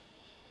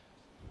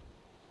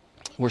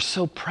 We're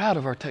so proud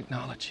of our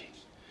technology.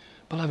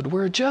 Beloved,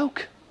 we're a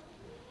joke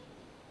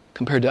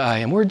compared to I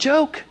am. We're a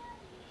joke.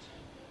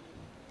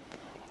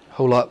 A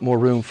whole lot more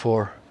room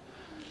for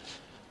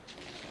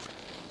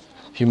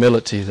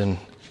humility than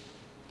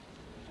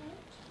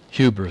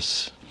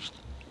hubris.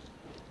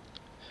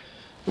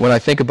 When I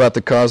think about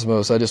the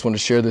cosmos, I just want to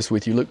share this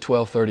with you. Luke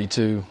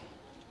 12:32.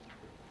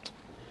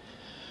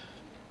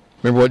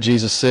 Remember what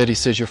Jesus said? He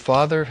says, your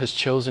Father has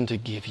chosen to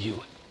give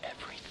you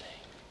everything,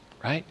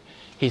 right?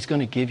 He's going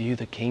to give you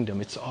the kingdom.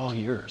 It's all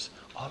yours.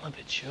 All of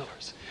it's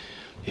yours.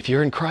 If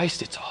you're in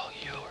Christ, it's all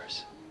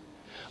yours.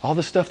 All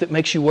the stuff that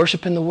makes you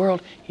worship in the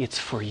world, it's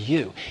for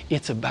you.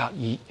 It's about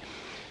you.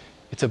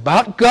 It's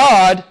about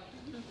God.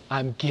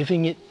 I'm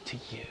giving it to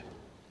you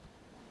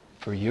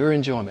for your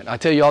enjoyment. I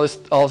tell you all this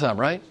all the time,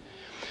 right?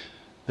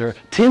 There are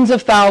tens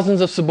of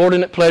thousands of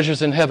subordinate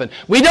pleasures in heaven.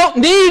 We don't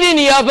need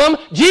any of them.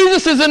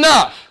 Jesus is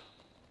enough.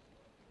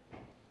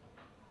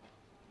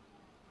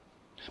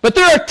 But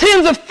there are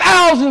tens of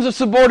thousands of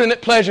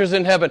subordinate pleasures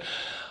in heaven.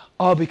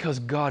 All because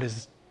God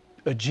is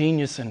a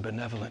genius and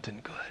benevolent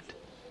and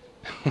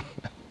good.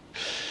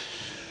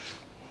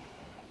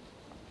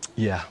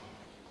 Yeah.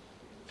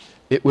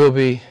 It will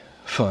be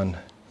fun.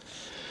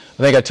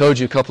 I think I told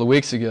you a couple of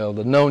weeks ago,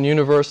 the known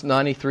universe,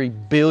 93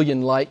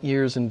 billion light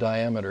years in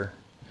diameter.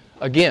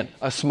 Again,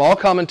 a small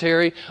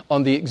commentary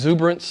on the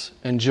exuberance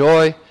and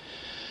joy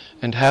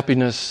and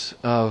happiness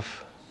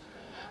of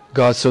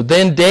God. So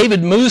then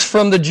David moves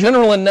from the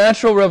general and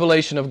natural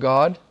revelation of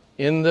God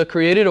in the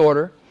created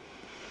order.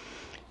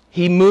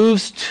 He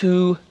moves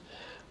to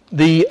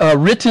the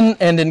written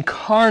and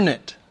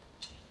incarnate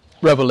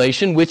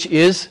revelation, which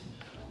is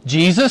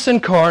Jesus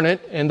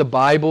incarnate and the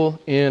Bible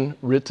in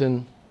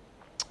written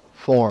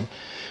form.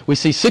 We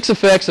see 6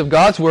 effects of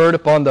God's Word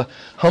upon the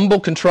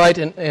humble, contrite,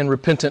 and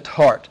repentant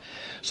heart.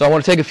 So I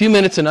want to take a few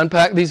minutes and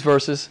unpack these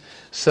verses.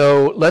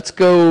 So let's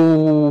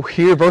go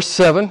here, verse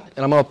 7,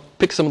 and I'm going to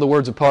pick some of the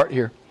words apart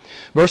here.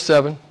 Verse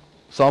 7,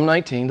 Psalm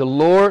 19, the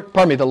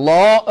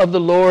law of the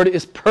Lord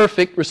is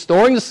perfect,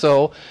 restoring the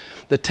soul.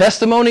 The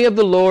testimony of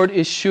the Lord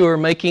is sure,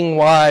 making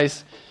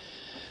wise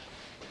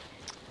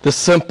the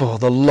simple.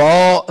 The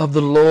law of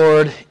the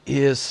Lord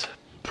is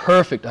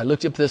perfect. I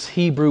looked up this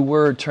Hebrew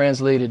word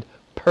translated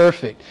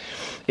perfect.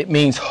 It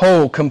means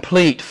whole,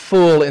 complete,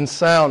 full, and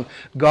sound.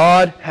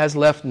 God has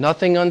left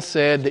nothing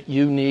unsaid that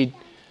you need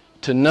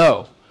to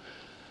know.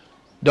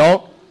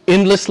 Don't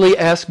endlessly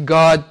ask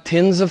God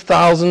tens of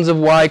thousands of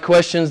why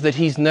questions that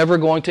He's never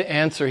going to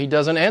answer. He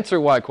doesn't answer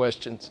why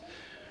questions.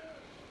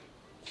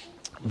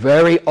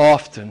 Very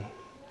often,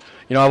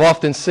 I've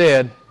often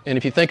said, and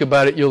if you think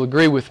about it, you'll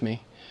agree with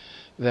me,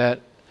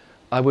 that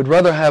I would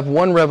rather have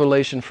one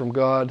revelation from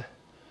God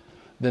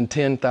than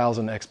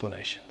 10,000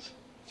 explanations.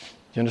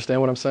 You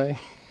understand what I'm saying?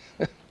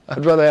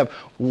 I'd rather have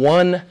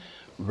one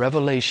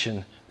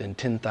revelation than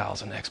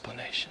 10,000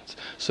 explanations.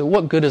 So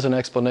what good is an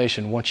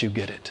explanation once you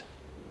get it?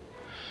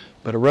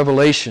 But a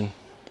revelation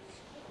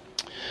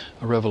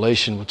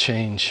will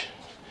change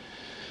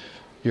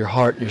your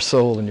heart, your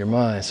soul, and your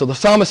mind. So the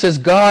psalmist says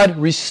God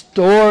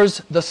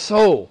restores the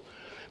soul,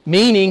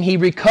 meaning He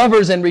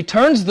recovers and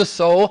returns the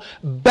soul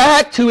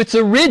back to its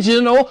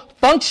original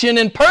function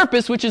and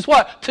purpose, which is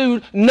what?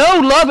 To know,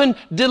 love, and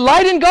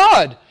delight in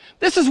God.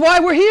 This is why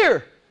we're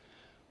here.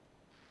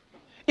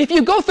 If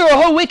you go through a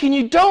whole week and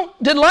you don't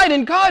delight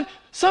in God,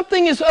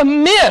 something is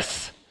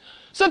amiss.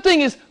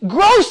 Something is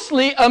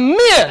grossly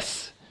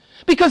amiss.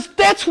 Because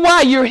that's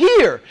why you're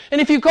here. And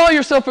if you call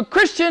yourself a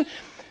Christian,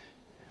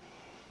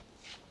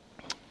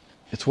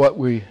 it's what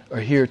we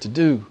are here to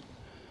do,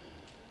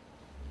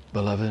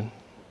 beloved.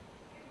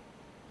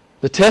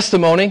 The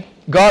testimony,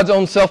 God's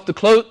own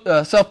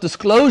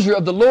self-disclosure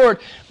of the Lord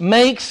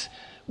makes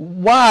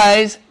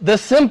wise the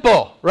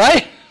simple,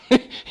 right?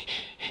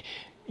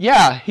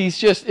 Yeah,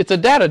 it's a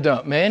data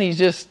dump, man.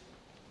 He's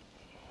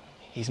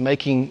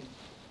making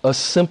us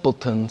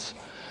simpletons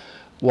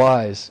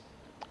wise.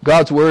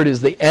 God's Word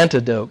is the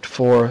antidote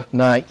for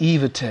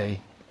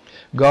naivete.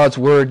 God's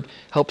Word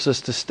helps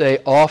us to stay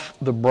off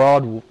the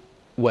broad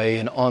way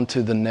and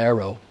onto the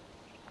narrow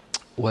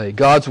way.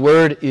 God's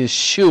Word is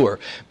sure,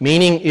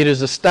 meaning it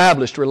is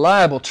established,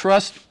 reliable,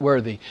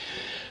 trustworthy,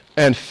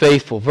 and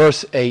faithful.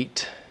 Verse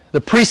 8, the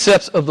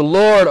precepts of the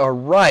Lord are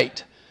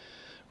right,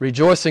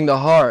 rejoicing the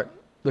heart.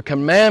 The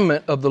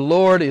commandment of the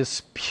Lord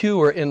is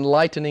pure,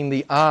 enlightening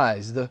the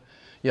eyes.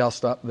 I'll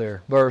stop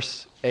there.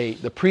 Verse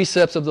 8. The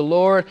precepts of the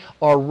Lord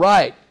are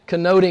right,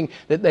 connoting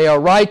that they are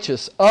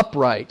righteous,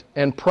 upright,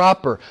 and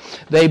proper.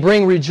 They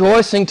bring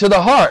rejoicing to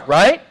the heart,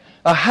 right?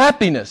 A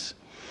happiness,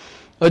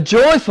 a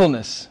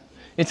joyfulness.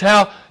 It's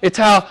how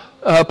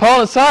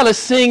Paul and Silas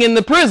sing in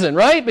the prison,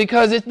 right?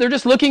 Because they're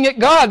just looking at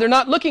God. They're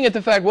not looking at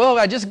the fact, well,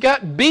 I just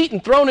got beat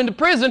and thrown into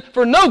prison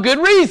for no good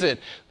reason.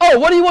 Oh,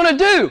 what do you want to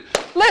do?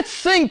 Let's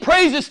sing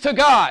praises to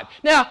God.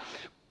 Now,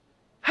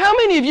 how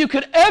many of you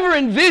could ever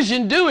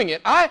envision doing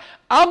it?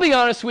 I'll be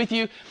honest with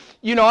you.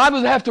 I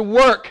would have to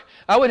work.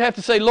 I would have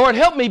to say, Lord,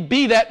 help me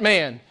be that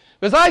man.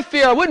 Because I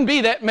fear I wouldn't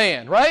be that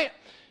man, right?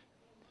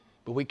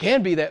 But we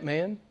can be that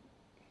man.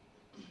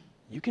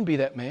 You can be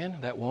that man,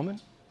 that woman.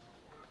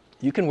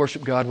 You can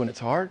worship God when it's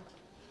hard.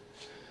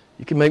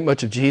 You can make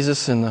much of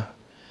Jesus in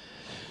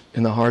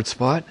the hard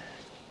spot.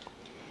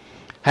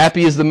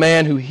 Happy is the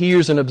man who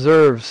hears and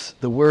observes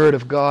the word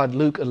of God.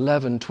 Luke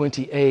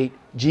 11:28.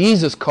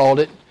 Jesus called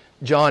it,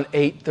 John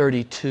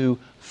 8:32,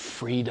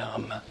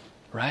 freedom,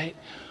 right?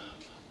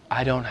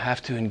 I don't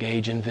have to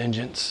engage in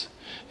vengeance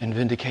and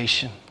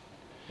vindication.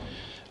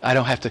 I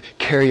don't have to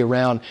carry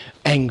around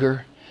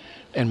anger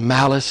and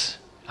malice.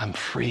 I'm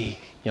free.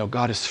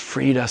 God has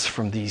freed us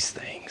from these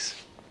things.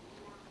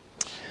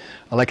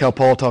 I like how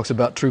Paul talks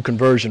about true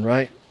conversion,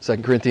 right?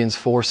 2 Corinthians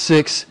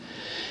 4:6.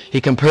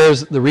 He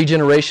compares the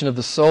regeneration of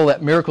the soul,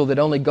 that miracle that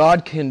only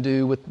God can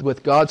do,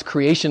 with God's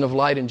creation of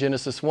light in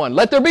Genesis 1.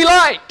 Let there be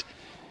light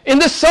in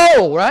the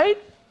soul, right?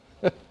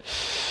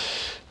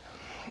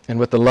 And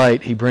with the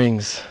light, he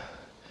brings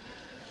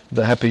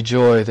the happy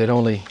joy that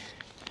only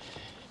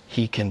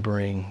he can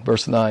bring.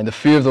 Verse 9, the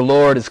fear of the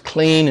Lord is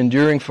clean,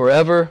 enduring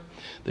forever.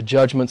 The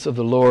judgments of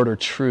the Lord are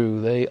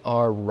true. They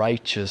are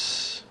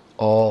righteous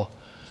all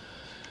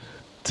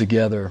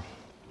together.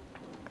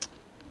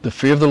 The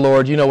fear of the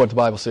Lord, you know what the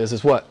Bible says,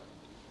 is what?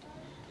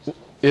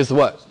 Is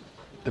what?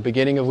 The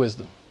beginning of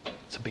wisdom.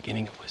 It's the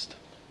beginning of wisdom.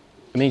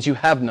 It means you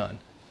have none.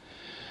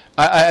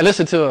 I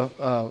listened to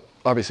a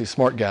obviously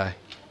smart guy,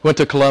 went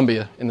to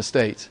Columbia in the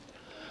States,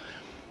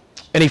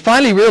 and he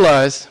finally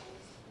realized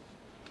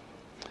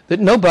that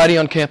nobody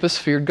on campus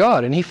feared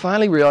God. And he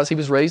finally realized, he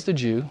was raised a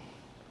Jew,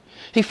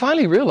 he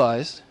finally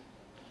realized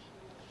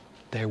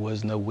there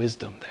was no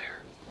wisdom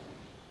there.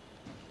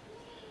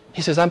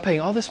 He says, I'm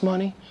paying all this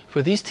money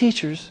for these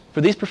teachers,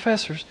 for these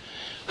professors,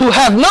 who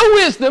have no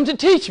wisdom to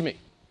teach me.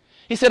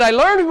 He said, I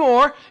learned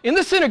more in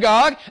the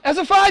synagogue as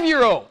a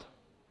 5-year-old.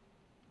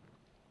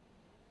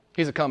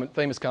 He's a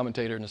famous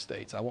commentator in the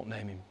States. I won't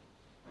name him.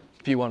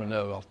 If you want to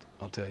know,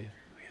 I'll tell you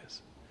who he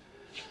is.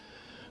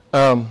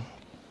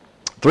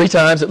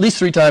 At least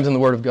three times in the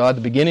Word of God,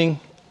 the beginning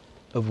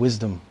of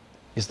wisdom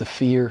is the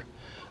fear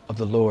of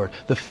the Lord.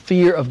 The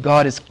fear of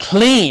God is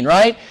clean,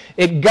 right?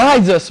 It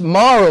guides us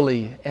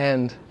morally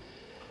and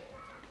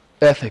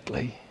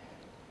ethically.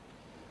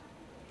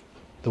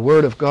 The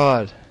Word of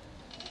God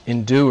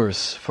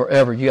endures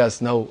forever. You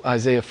guys know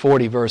Isaiah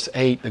 40 verse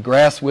 8. The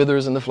grass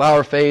withers and the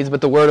flower fades,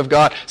 but the Word of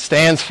God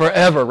stands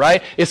forever,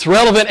 right? It's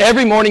relevant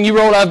every morning you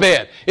roll out of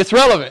bed. It's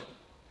relevant.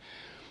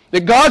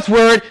 That God's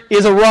Word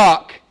is a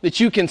rock that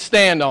you can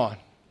stand on.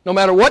 No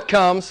matter what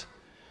comes,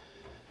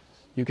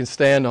 you can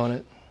stand on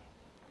it.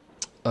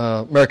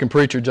 American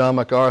preacher John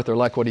MacArthur,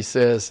 like what he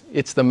says,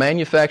 it's the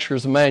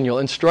manufacturer's manual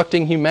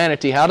instructing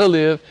humanity how to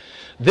live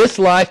this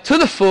life to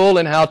the full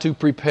and how to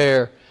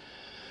prepare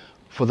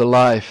for the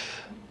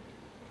life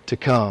to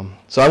come.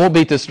 So I won't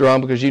beat this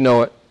drum because you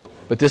know it,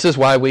 but this is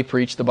why we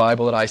preach the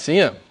Bible at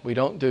ICM. We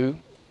don't do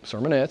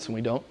sermonettes and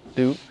we don't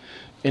do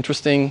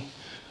interesting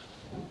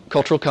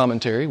cultural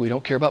commentary. We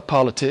don't care about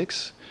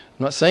politics.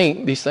 I'm not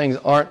saying these things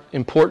aren't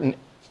important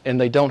and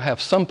they don't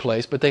have some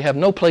place, but they have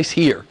no place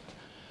here.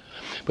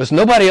 Because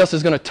nobody else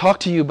is going to talk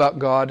to you about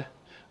God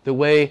the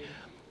way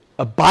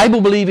a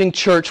Bible-believing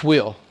church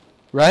will,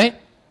 right?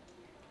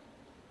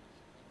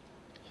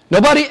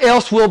 Nobody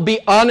else will be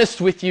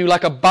honest with you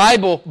like a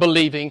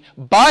Bible-believing,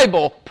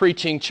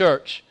 Bible-preaching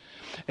church.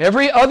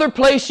 Every other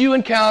place you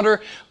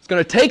encounter is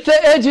going to take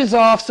the edges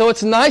off so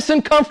it's nice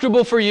and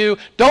comfortable for you.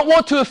 Don't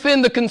want to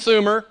offend the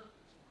consumer,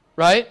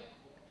 right?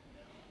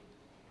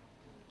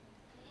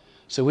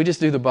 So we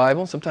just do the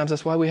Bible. Sometimes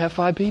that's why we have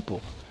 5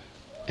 people.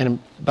 And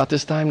about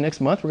this time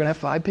next month, we're going to have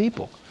 5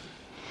 people.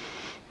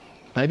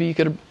 Maybe you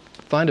could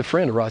find a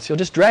friend, Horatio.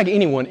 Just drag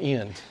anyone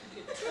in.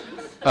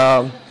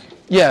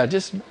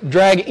 Just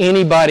drag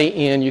anybody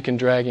in you can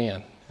drag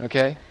in.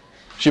 Okay?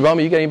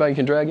 Shubhama, you got anybody you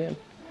can drag in?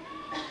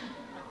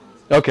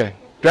 Okay.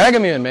 Drag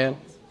them in, man.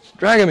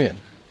 Drag them in.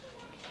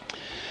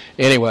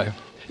 Anyway.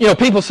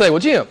 People say, well,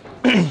 Jim,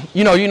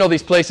 you know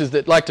these places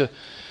that like to,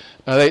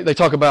 they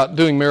talk about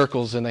doing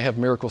miracles and they have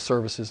miracle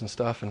services and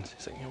stuff. And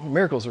say,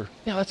 miracles are,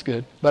 that's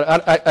good.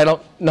 But I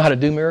don't know how to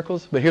do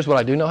miracles. But here's what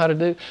I do know how to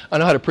do. I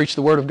know how to preach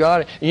the Word of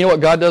God. And you know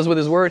what God does with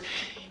His Word?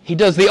 He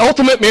does the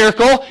ultimate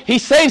miracle. He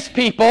saves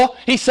people.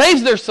 He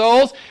saves their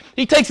souls.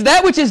 He takes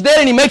that which is dead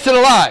and He makes it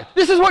alive.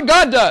 This is what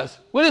God does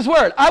with His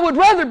Word. I would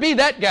rather be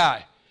that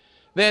guy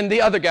than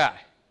the other guy.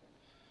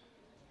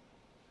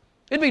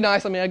 It'd be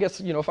nice. I guess,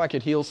 if I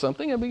could heal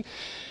something, it'd be.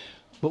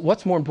 But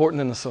what's more important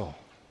than the soul?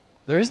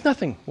 There is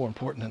nothing more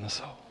important than the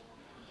soul.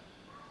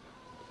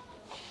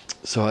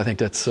 So I think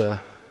that's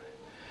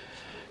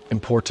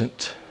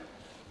important.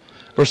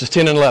 Verses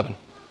 10 and 11.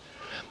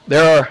 They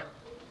are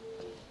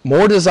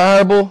more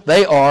desirable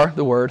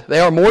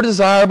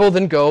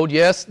than gold,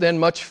 yes, than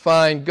much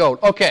fine gold.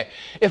 Okay,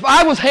 if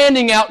I was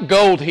handing out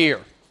gold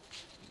here,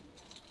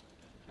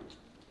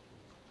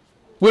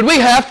 would we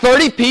have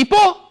 30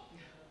 people?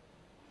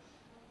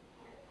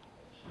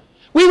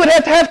 We would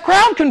have to have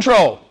crowd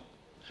control.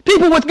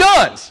 People with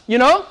guns,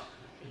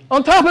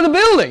 on top of the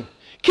building,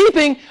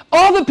 keeping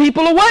all the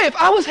people away. If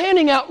I was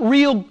handing out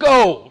real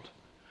gold,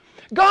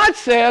 God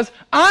says,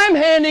 I'm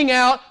handing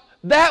out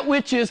that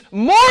which is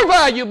more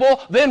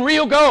valuable than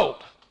real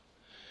gold.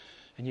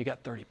 And you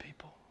got 30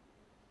 people.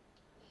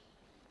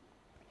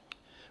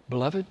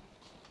 Beloved,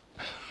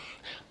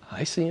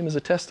 I see him as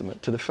a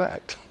testament to the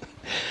fact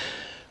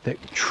that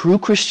true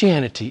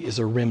Christianity is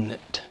a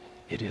remnant.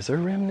 It is a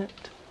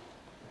remnant.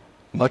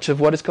 Much of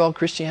what is called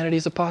Christianity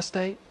is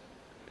apostate.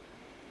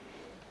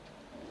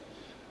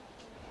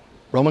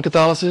 Roman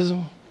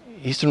Catholicism,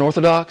 Eastern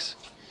Orthodox,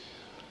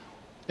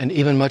 and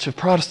even much of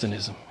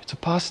Protestantism. It's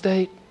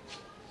apostate.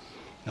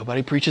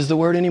 Nobody preaches the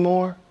word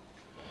anymore.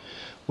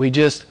 We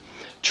just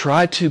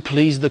try to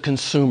please the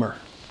consumer.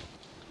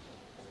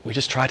 We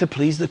just try to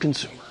please the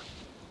consumer.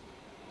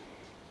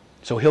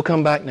 So he'll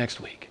come back next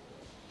week.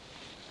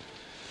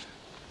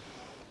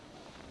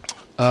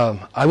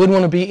 I wouldn't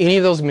want to be any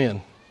of those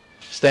men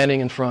standing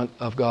in front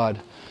of God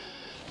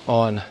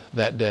on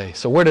that day.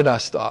 So where did I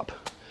stop?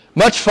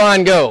 Much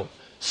fine gold,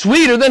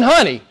 sweeter than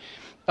honey,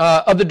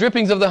 of the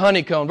drippings of the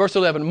honeycomb. Verse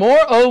 11,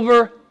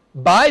 moreover,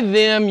 by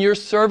them your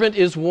servant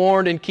is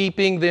warned, in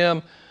keeping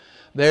them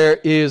there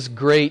is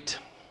great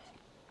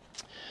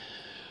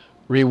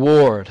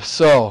reward.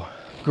 So,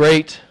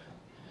 great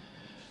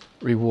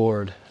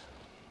reward.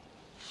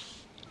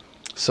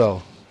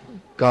 So,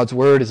 God's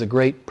word is a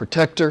great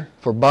protector,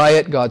 for by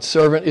it God's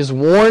servant is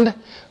warned.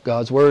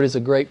 God's word is a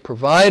great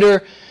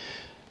provider,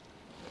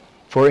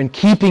 for in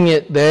keeping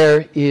it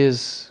there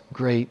is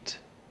great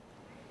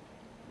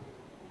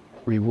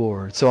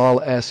reward. So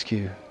I'll ask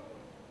you,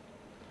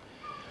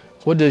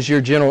 what is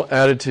your general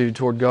attitude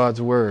toward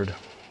God's word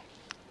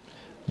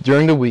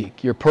during the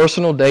week? Your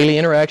personal daily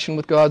interaction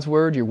with God's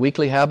word, your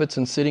weekly habits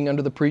in sitting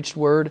under the preached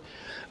word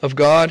of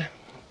God,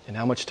 and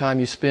how much time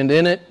you spend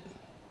in it?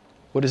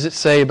 What does it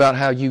say about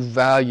how you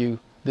value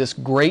this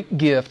great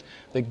gift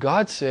that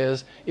God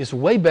says is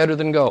way better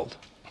than gold?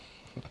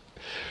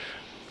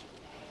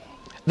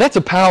 That's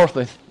a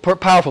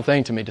powerful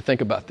thing to me to think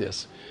about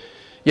this.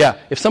 Yeah,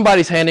 if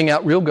somebody's handing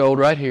out real gold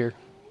right here,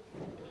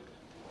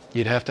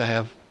 you'd have to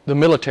have, the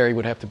military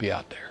would have to be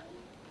out there,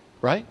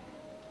 right?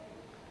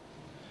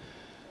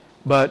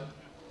 But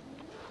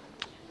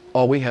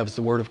all we have is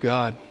the Word of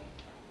God.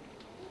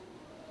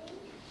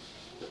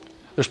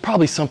 There's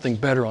probably something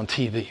better on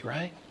TV,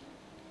 right?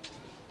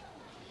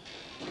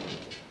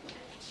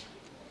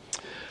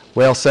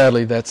 Well,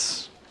 sadly,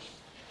 that's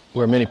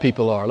where many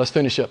people are. Let's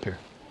finish up here.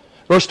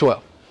 Verse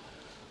 12.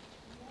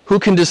 Who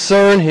can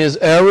discern his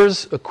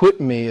errors? Acquit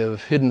me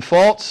of hidden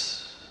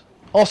faults.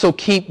 Also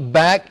keep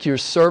back your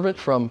servant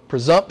from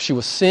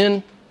presumptuous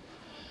sin.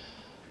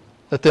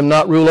 Let them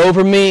not rule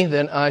over me.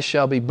 Then I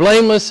shall be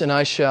blameless, and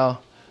I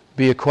shall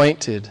be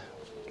acquitted,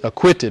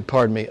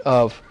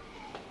 of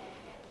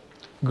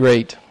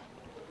great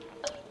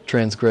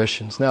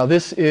transgressions. Now,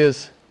 this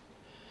is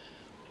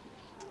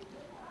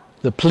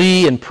the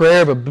plea and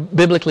prayer of a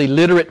biblically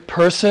literate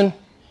person.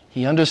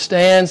 He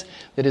understands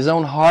that his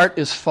own heart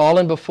is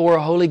fallen before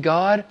a holy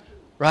God,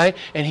 right?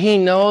 And he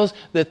knows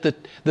that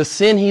the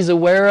sin he's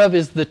aware of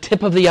is the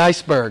tip of the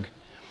iceberg.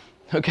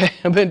 Okay?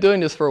 I've been doing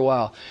this for a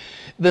while.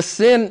 The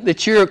sin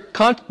that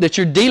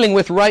you're dealing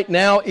with right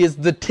now is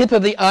the tip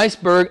of the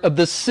iceberg of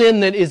the sin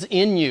that is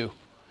in you.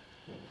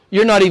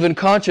 You're not even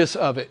conscious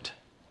of it.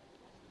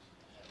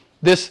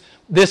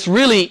 This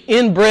really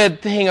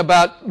inbred thing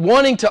about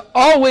wanting to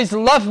always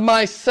love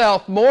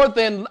myself more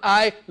than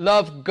I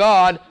love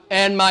God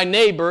and my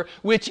neighbor,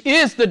 which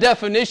is the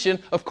definition,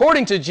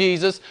 according to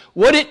Jesus,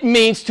 what it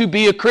means to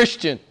be a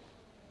Christian.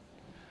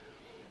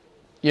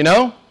 You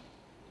know?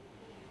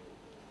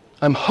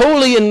 I'm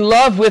wholly in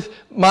love with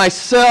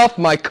myself,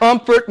 my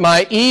comfort,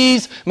 my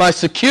ease, my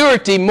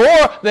security,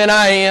 more than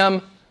I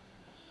am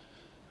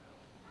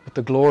with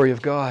the glory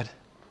of God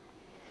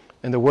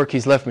and the work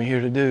He's left me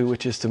here to do,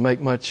 which is to make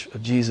much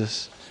of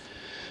Jesus,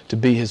 to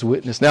be His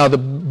witness. Now, the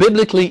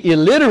biblically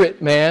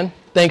illiterate man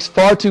thinks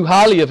far too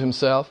highly of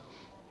himself,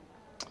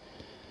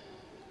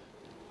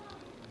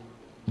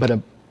 but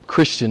a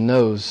Christian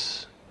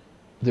knows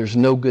there's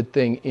no good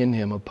thing in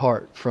him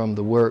apart from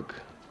the work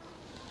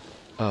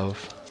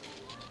of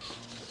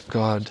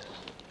God.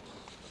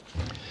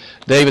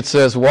 David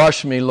says,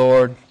 wash me,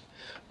 Lord,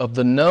 of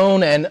the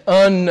known and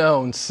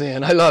unknown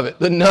sin. I love it.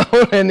 The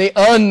known and the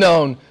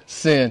unknown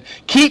sin.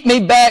 Keep me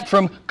back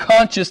from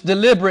conscious,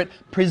 deliberate,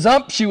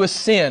 presumptuous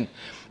sin.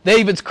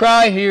 David's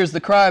cry here is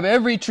the cry of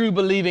every true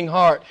believing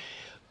heart.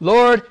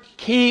 Lord,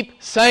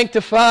 keep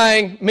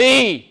sanctifying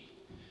me.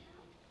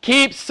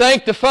 Keep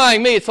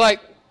sanctifying me. It's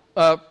like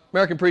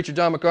American preacher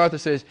John MacArthur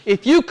says,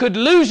 if you could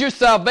lose your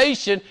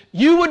salvation,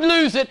 you would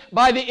lose it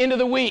by the end of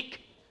the week.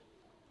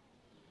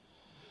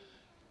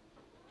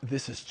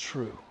 This is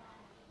true.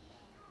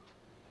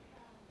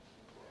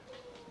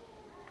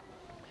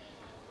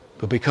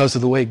 But because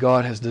of the way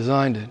God has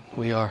designed it,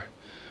 we are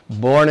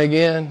born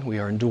again, we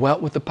are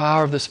indwelt with the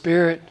power of the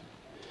Spirit,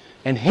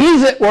 and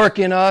He's at work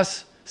in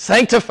us,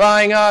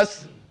 sanctifying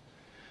us.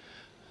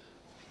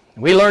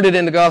 We learned it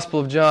in the Gospel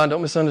of John.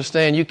 Don't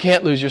misunderstand. You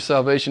can't lose your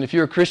salvation. If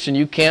you're a Christian,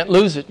 you can't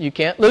lose it. You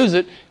can't lose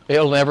it.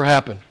 It'll never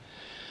happen.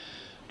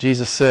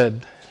 Jesus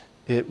said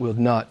it will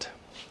not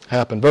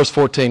happen. Verse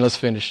 14, let's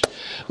finish.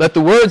 Let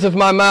the words of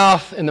my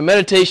mouth and the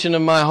meditation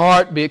of my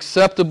heart be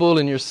acceptable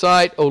in your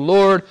sight, O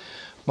Lord,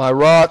 my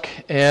rock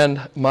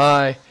and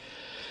my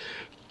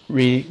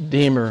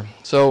Redeemer.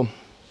 So,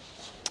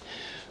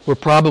 we're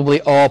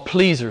probably all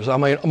pleasers. I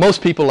mean,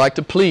 most people like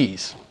to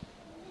please.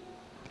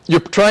 You're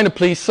trying to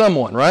please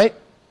someone, right?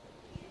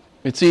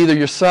 It's either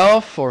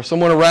yourself or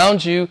someone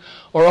around you,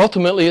 or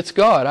ultimately it's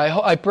God.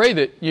 I pray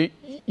that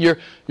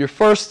your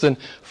first and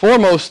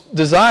foremost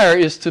desire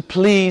is to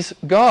please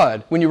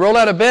God. When you roll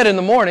out of bed in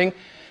the morning,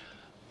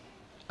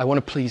 I want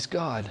to please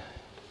God.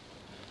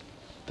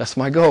 That's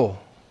my goal.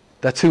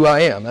 That's who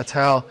I am. That's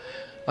how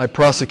I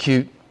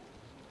prosecute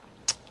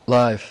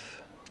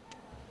life.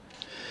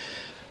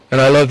 And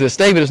I love this.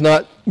 David is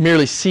not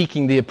merely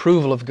seeking the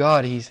approval of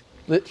God.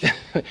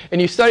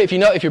 And you study,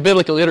 if you're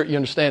biblically literate, you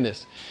understand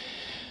this.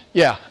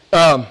 Yeah.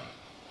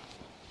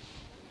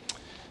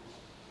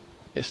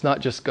 It's not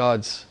just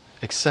God's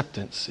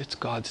acceptance, it's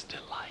God's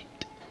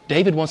delight.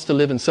 David wants to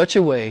live in such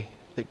a way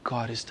that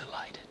God is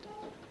delighted.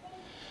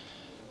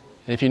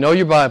 And if you know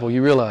your Bible,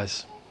 you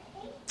realize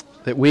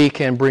that we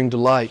can bring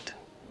delight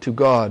to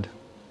God.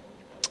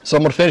 So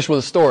I'm going to finish with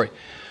a story.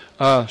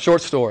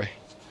 Short story.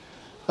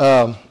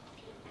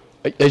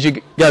 As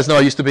you guys know,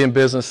 I used to be in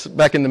business.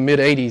 Back in the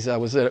mid-'80s, I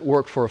was at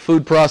work for a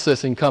food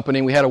processing company,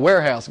 and we had a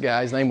warehouse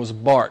guy. His name was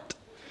Bart.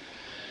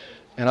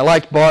 And I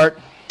liked Bart.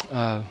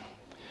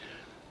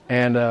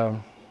 And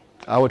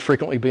I would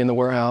frequently be in the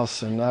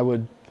warehouse, and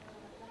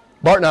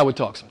Bart and I would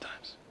talk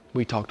sometimes.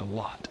 We talked a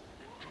lot.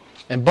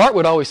 And Bart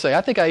would always say,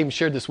 I think I even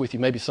shared this with you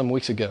maybe some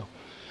weeks ago.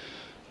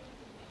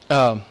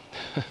 Bart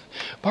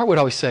would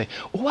always say,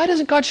 well, why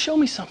doesn't God show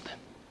me something?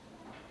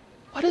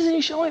 Why doesn't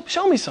He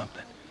show me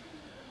something?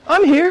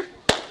 I'm here.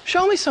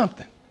 Show me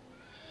something.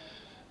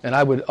 And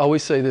I would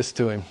always say this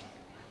to him.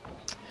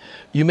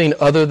 You mean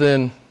other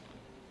than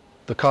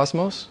the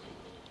cosmos?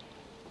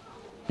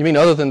 You mean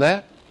other than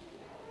that?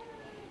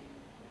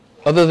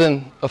 Other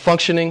than a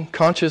functioning,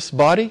 conscious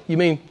body? You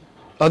mean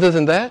other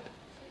than that?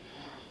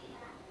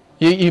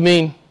 You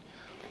mean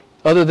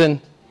other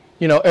than,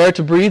 air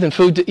to breathe and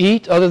food to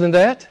eat? Other than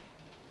that?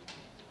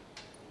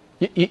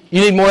 You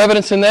need more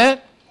evidence than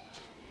that?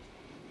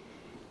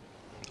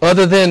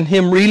 Other than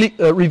Him really,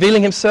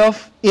 revealing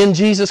Himself in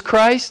Jesus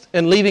Christ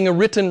and leaving a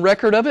written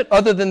record of it?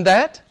 Other than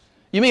that?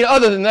 You mean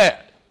other than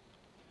that?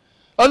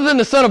 Other than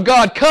the Son of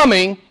God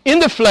coming in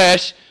the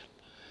flesh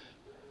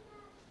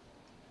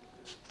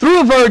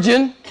through a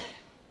virgin,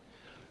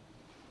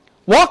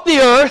 walked the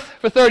earth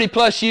for 30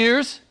 plus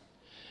years,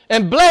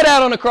 and bled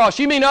out on the cross.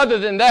 You mean other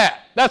than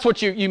that? That's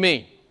what you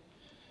mean.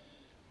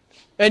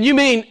 And you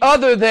mean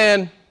other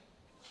than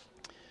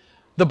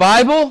the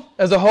Bible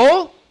as a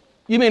whole?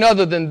 You mean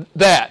other than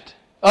that?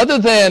 Other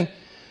than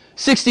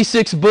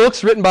 66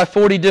 books written by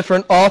 40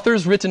 different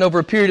authors, written over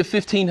a period of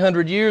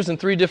 1,500 years in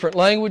 3 different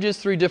languages,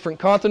 3 different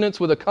continents,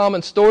 with a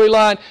common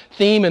storyline,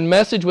 theme, and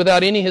message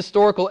without any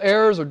historical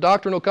errors or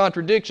doctrinal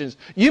contradictions.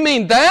 You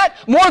mean that?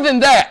 More than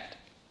that.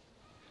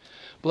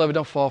 Beloved,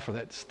 don't fall for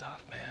that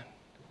stuff,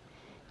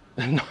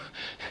 man.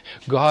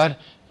 God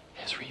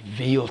has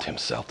revealed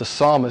Himself. The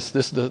psalmist,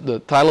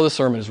 the title of the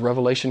sermon is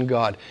Revelation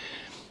God.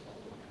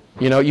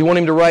 You want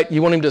Him to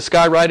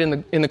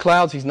skywrite in the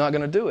clouds, He's not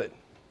going to do it.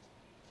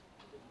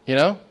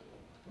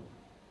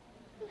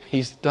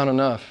 He's done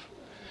enough.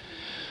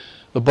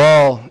 The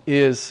ball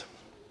is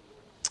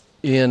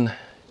in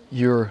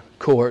your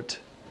court.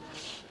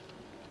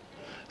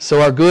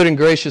 So our good and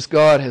gracious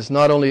God has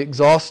not only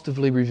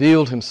exhaustively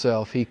revealed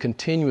Himself, He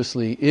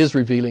continuously is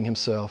revealing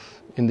Himself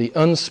in the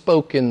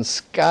unspoken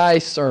sky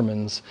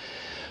sermons,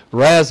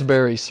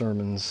 raspberry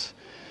sermons,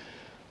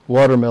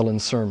 watermelon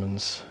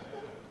sermons.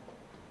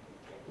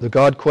 The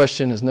God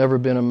question has never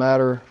been a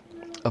matter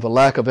of a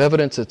lack of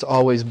evidence. It's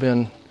always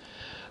been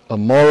a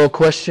moral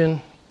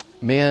question.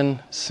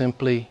 Men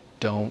simply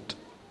don't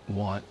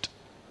want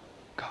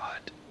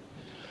God.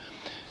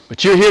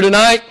 But you're here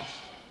tonight,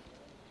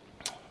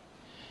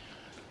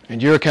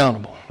 and you're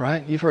accountable,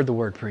 right? You've heard the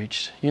word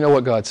preached. You know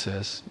what God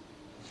says.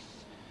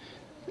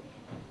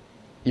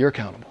 You're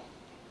accountable.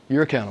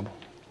 You're accountable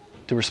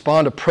to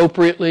respond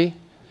appropriately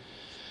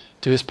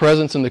to His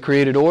presence in the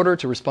created order,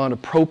 to respond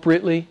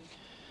appropriately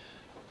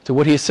to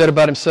what He has said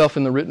about Himself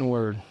in the written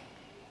word.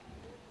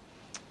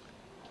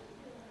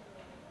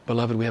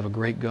 Beloved, we have a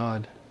great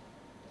God.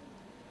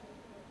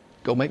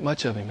 Go make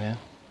much of Him, man.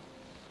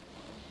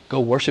 Go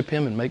worship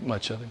Him and make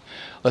much of Him.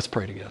 Let's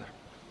pray together.